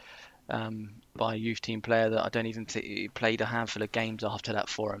 by a youth team player that I don't even think he played a handful of games after that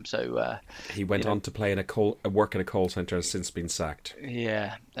for him. So he went on to play in work in a call centre and has since been sacked.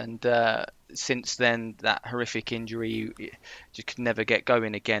 Yeah, and since then, that horrific injury, just could never get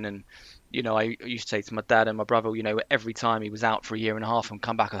going again. And I used to say to my dad and my brother, every time he was out for a year and a half and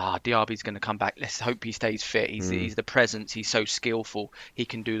come back, Diaby's going to come back. Let's hope he stays fit. He's the presence. He's so skillful. He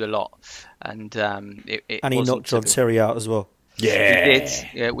can do the lot. And he knocked John Terry out as well. Yeah, he did.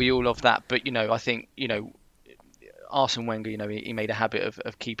 Yeah, we all love that. But I think Arsene Wenger, he made a habit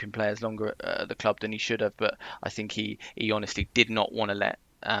of keeping players longer at the club than he should have. But I think he honestly did not want to let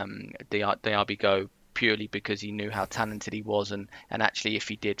Diaby go, purely because he knew how talented he was, and actually if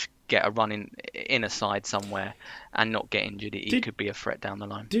he did get a run in a side somewhere and not get injured, he could be a threat down the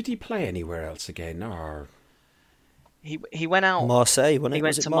line. Did he play anywhere else again, or he went out Marseille? He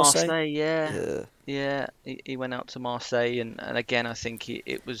went to Marseille. Yeah. He went out to Marseille, and again I think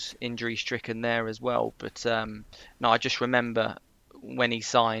it was injury stricken there as well. But no, I just remember when he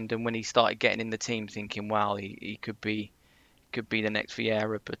signed and when he started getting in the team, thinking, wow, he could be the next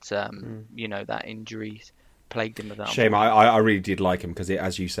Vieira, but that injury plagued him with that. Shame. I really did like him because,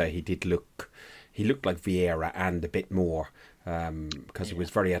 as you say, he looked like Vieira and a bit more, because he was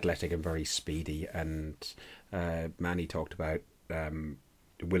very athletic and very speedy. And Manny talked about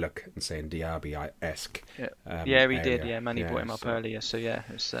Willock and saying Diaby-esque. He did. Yeah, Manny brought him up earlier. So yeah,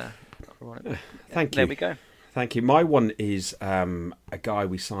 it's thank you. There we go. Thank you. My one is a guy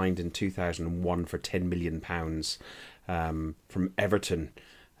we signed in 2001 for £10 million. From Everton,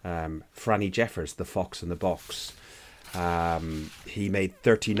 Franny Jeffers, the Fox in the Box. He made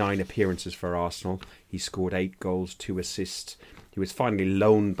 39 appearances for Arsenal. He scored 8 goals, 2 assists. He was finally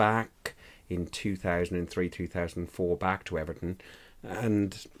loaned back in 2003-2004 back to Everton,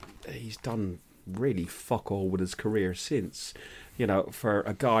 and he's done really fuck all with his career since. For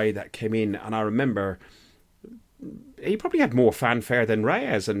a guy that came in, and I remember he probably had more fanfare than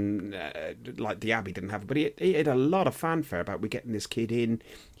Reyes, and like Diaby didn't have, but he had a lot of fanfare about we getting this kid in.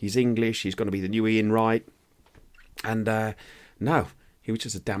 He's English. He's going to be the new Ian Wright, and no, he was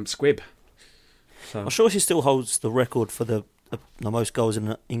just a damp squib. So I'm sure he still holds the record for the most goals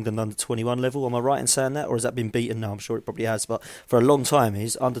in England under 21 level. Am I right in saying that, or has that been beaten now? I'm sure it probably has, but for a long time,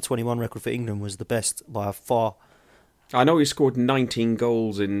 his under 21 record for England was the best by a far. I know he scored 19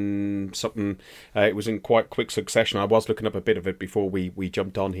 goals in something. It was in quite quick succession. I was looking up a bit of it before we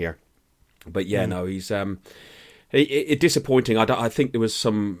jumped on here, but yeah, no, he's disappointing. I think there was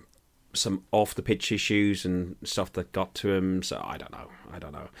some off the pitch issues and stuff that got to him. So I don't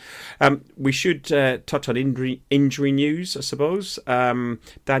know. We should touch on injury news, I suppose.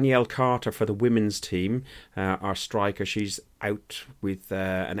 Danielle Carter for the women's team, our striker, she's out with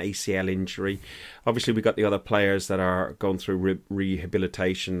an ACL injury. Obviously, we've got the other players that are going through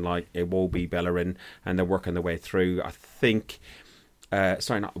rehabilitation, like Iwobi, Bellerin, and they're working their way through. I think.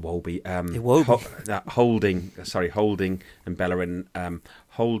 Sorry, not Iwobi. Holding and Bellerin.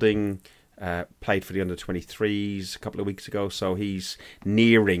 Holding played for the under-23s a couple of weeks ago, so he's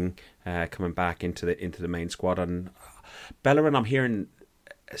nearing coming back into the main squad. And Bellerin, I'm hearing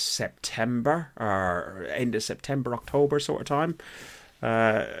September or end of September, October sort of time.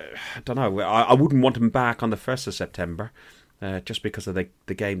 I don't know. I wouldn't want him back on the 1st of September. Just because of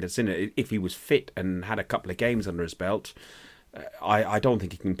the game that's in it. If he was fit and had a couple of games under his belt, I don't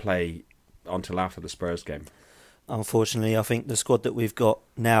think he can play until after the Spurs game. Unfortunately, I think the squad that we've got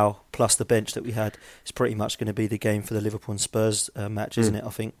now, plus the bench that we had, is pretty much going to be the game for the Liverpool and Spurs match, isn't it? I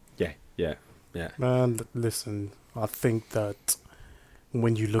think. Yeah. Man, listen, I think that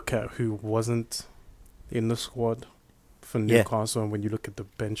when you look at who wasn't in the squad for Newcastle, and when you look at the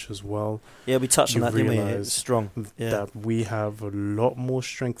bench as well, we touched on that, didn't we? It's strong. That we have a lot more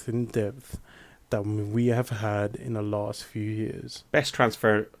strength in depth than we have had in the last few years. Best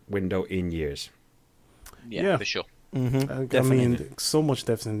transfer window in years. Yeah, for sure. Mm-hmm, I mean, so much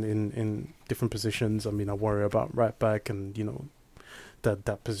depth in different positions. I mean, I worry about right back and,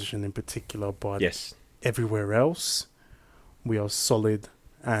 that position in particular. But everywhere else, we are solid.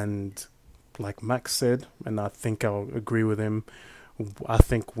 And like Max said, and I think I'll agree with him, I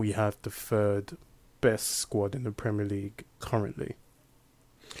think we have the 3rd best squad in the Premier League currently.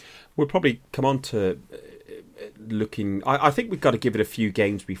 We'll probably come on to looking. I think we've got to give it a few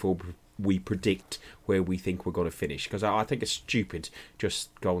games before we predict where we think we're going to finish, because I think it's stupid just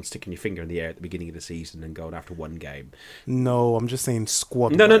going sticking your finger in the air at the beginning of the season and going after one game. No, I'm just saying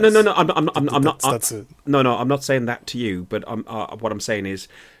squad. No. I'm not. That's it. No, I'm not saying that to you. But what I'm saying is,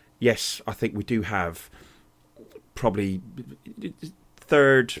 yes, I think we do have probably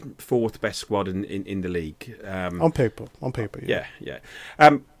 3rd, 4th best squad in the league. On paper, yeah.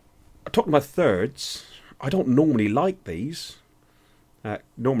 talking about thirds, I don't normally like these.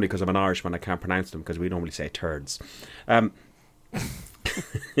 Normally, because I'm an Irishman, I can't pronounce them because we normally say turds. The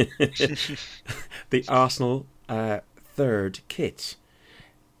Arsenal third kit.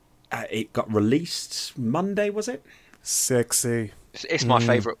 It got released Monday, was it? Sexy. It's my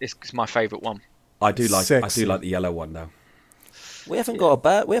favourite. It's my favourite one. I do like Sexy. the yellow one though. We haven't got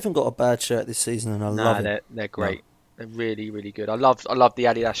a bad shirt this season, and I love it. They're great. No. They're really, really good. I love the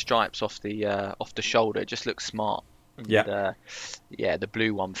Adidas stripes off the shoulder. It just looks smart. And, the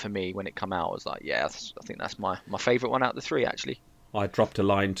blue one for me when it come out, I was like, I think that's my favourite one out of the three actually. I dropped a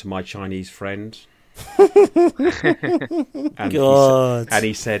line to my Chinese friend. and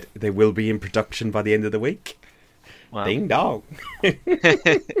he said they will be in production by the end of the week. Wow. Ding dong.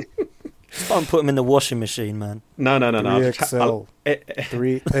 Don't put them in the washing machine, man. No. 3XL.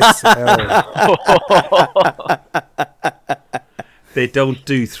 3XL. They don't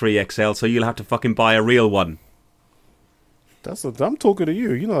do 3XL, so you'll have to fucking buy a real one. I'm talking to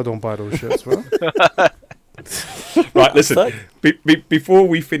you. You know I don't buy those shirts, bro. Right, listen. Before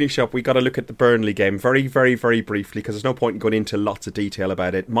we finish up, we got to look at the Burnley game very, very, very briefly because there's no point in going into lots of detail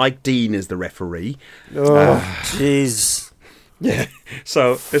about it. Mike Dean is the referee. Oh, jeez. Yeah,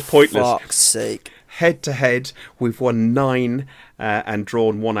 so it's pointless. Fuck's sake. Head to head, we've won 9 and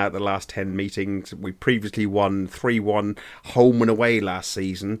drawn 1 out of the last 10 meetings. We previously won 3-1 home and away last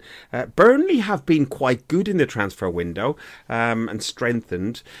season. Burnley have been quite good in the transfer window and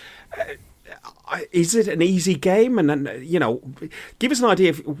strengthened. Is it an easy game? And give us an idea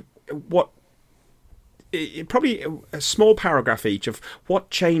of what. Probably a small paragraph each of what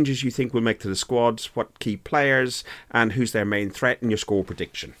changes you think will make to the squads, what key players, and who's their main threat, and your score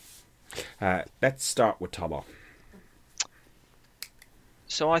prediction. Let's start with Tomo.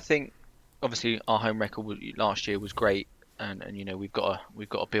 So I think, obviously, our home record last year was great, and we've got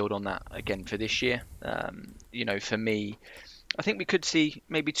to build on that again for this year. For me, I think we could see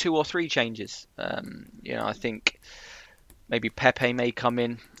maybe 2 or 3 changes. I think maybe Pepe may come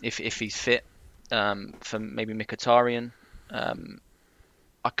in if he's fit. For maybe Mkhitaryan.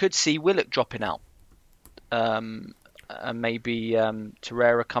 I could see Willock dropping out. And maybe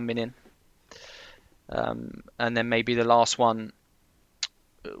Torreira coming in. And then maybe the last one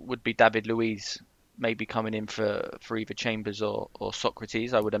would be David Luiz maybe coming in for either Chambers or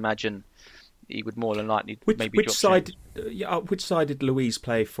Socrates. I would imagine he would more than likely which side did Luiz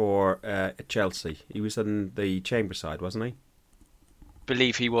play for at Chelsea? He was on the Chambers side, wasn't he?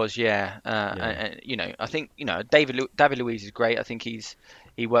 Believe he was, yeah. And, I think David Luiz is great. I think he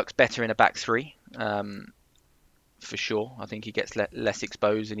works better in a back three, for sure. I think he gets less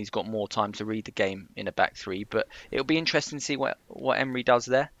exposed and he's got more time to read the game in a back three. But it'll be interesting to see what Emery does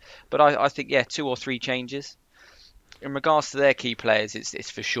there. But I think 2 or 3 changes. In regards to their key players,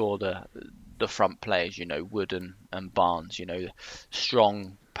 it's for sure the front players. Wood and Barnes.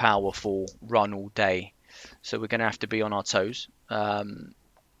 Strong, powerful, run all day. So we're going to have to be on our toes.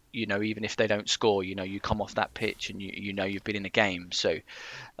 Even if they don't score, you come off that pitch and you've been in a game. So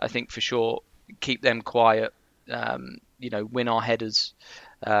I think for sure keep them quiet, win our headers.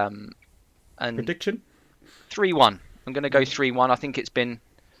 And prediction? 3-1. I'm going to go 3-1. I think it's been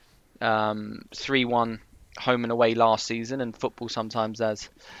 3-1 home and away last season, and football sometimes has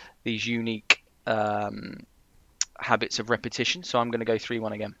these unique habits of repetition. So I'm going to go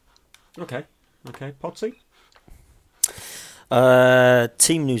 3-1 again. Okay, Potsy?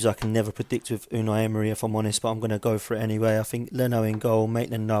 Team news I can never predict with Unai Emery, if I'm honest, but I'm going to go for it anyway. I think Leno in goal,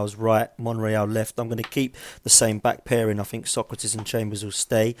 Maitland-Niles right, Monreal left. I'm going to keep the same back pairing. I think Socrates and Chambers will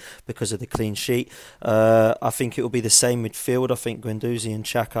stay because of the clean sheet. I think it will be the same midfield. I think Guendouzi and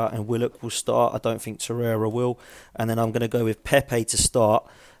Xhaka and Willock will start. I don't think Torreira will. And then I'm going to go with Pepe to start,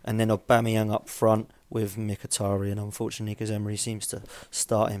 and then Aubameyang up front with Mkhitaryan, unfortunately, because Emery seems to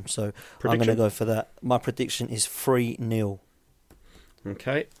start him. So I'm going to go for that. My prediction is 3-0.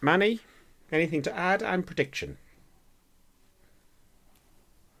 Okay. Manny, anything to add and prediction?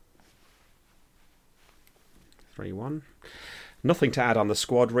 3-1. Nothing to add on the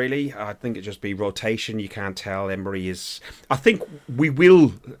squad, really. I think it'd just be rotation. You can't tell. Emery is... I think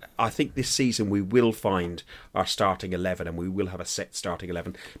this season we will find our starting 11 and we will have a set starting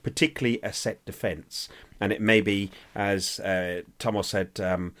 11, particularly a set defence. And it may be, as Tomo said,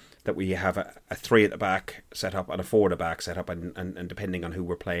 that we have a 3 at the back set up and a 4 at the back set up, and depending on who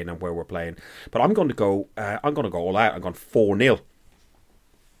we're playing and where we're playing. But I'm going to go all out. I'm going 4-0.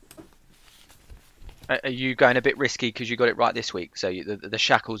 Are you going a bit risky because you got it right this week? So the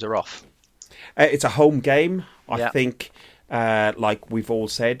shackles are off. It's a home game. I think like we've all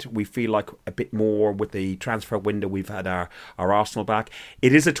said, we feel like a bit more with the transfer window. We've had our Arsenal back.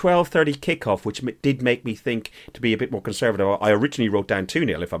 It is a 12:30 kickoff, which did make me think to be a bit more conservative. I originally wrote down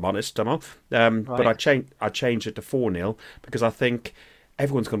 2-0, if I'm honest, but I changed it to 4-0 because I think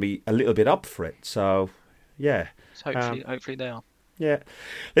everyone's going to be a little bit up for it. So, yeah. Hopefully they are. Yeah.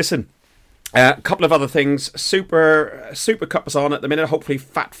 Listen, a couple of other things. Super Cup is on at the minute. Hopefully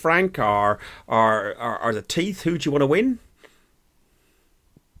Fat Frank or the Teeth. Who do you want to win?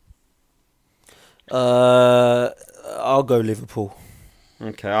 I'll go Liverpool.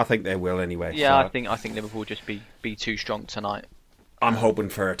 Okay, I think they will anyway. Yeah, so. I think Liverpool will just be too strong tonight. I'm hoping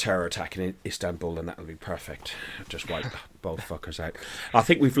for a terror attack in Istanbul, and that'll be perfect. Just wipe both fuckers out. I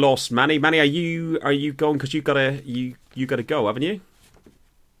think we've lost Manny. Manny, are you going? Because you gotta go, haven't you?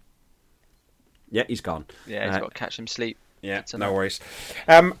 Yeah, he's gone. Yeah, he's got to catch some sleep. Yeah, no worries.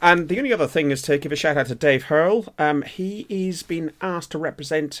 And the only other thing is to give a shout out to Dave Hurl. He is been asked to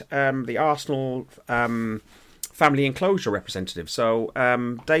represent the Arsenal family enclosure representative. So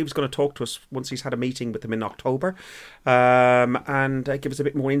Dave's going to talk to us once he's had a meeting with them in October, and give us a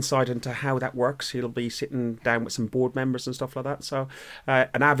bit more insight into how that works. He'll be sitting down with some board members and stuff like that. So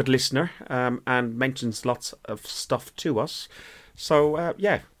an avid listener, and mentions lots of stuff to us. So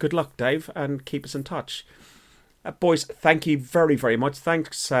yeah, good luck, Dave, and keep us in touch. Boys, thank you very, very much.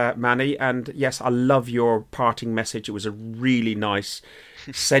 Thanks, Manny. And yes, I love your parting message. It was a really nice,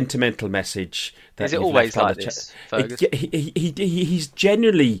 sentimental message. Is it always like this, Fergus? He's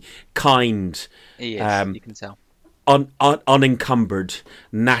genuinely kind. He is, you can tell. Unencumbered,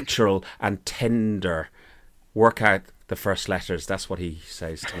 natural and tender. Work out the first letters. That's what he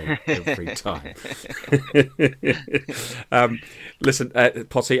says to me every time. Listen,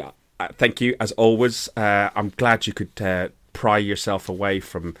 Potsy, thank you as always. I'm glad you could pry yourself away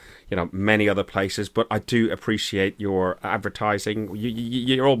from many other places, but I do appreciate your advertising.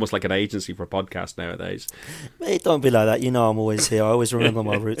 You're almost like an agency for a podcast nowadays. Mate, don't be like that. You know I'm always here. I always remember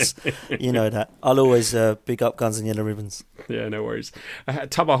my roots. You know that. I'll always big up Guns and Yellow Ribbons. Yeah, no worries.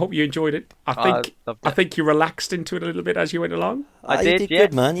 Tom, I hope you enjoyed it. I think you relaxed into it a little bit as you went along. I did. You did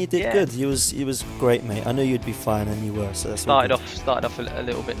good, man. You did good. You was great, mate. I knew you'd be fine, and you were. So that's started off a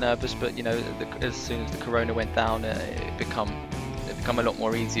little bit nervous, but as soon as the corona went down, it become a lot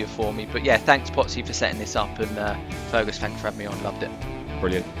more easier for me. But yeah, thanks Potsy for setting this up, and Fergus, thanks for having me on. Loved it.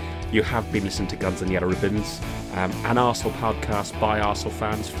 Brilliant. You have been listening to Guns and Yellow Ribbons, an Arsenal podcast by Arsenal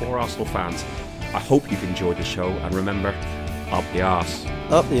fans for Arsenal fans. I hope you've enjoyed the show, and remember, up the arse.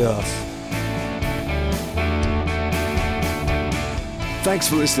 Up the arse. Thanks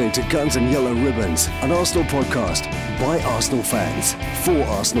for listening to Guns and Yellow Ribbons, an Arsenal podcast by Arsenal fans for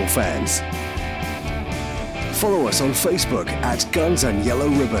Arsenal fans. Follow us on Facebook at Guns and Yellow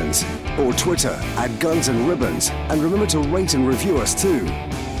Ribbons or Twitter at Guns and Ribbons, and remember to rate and review us too.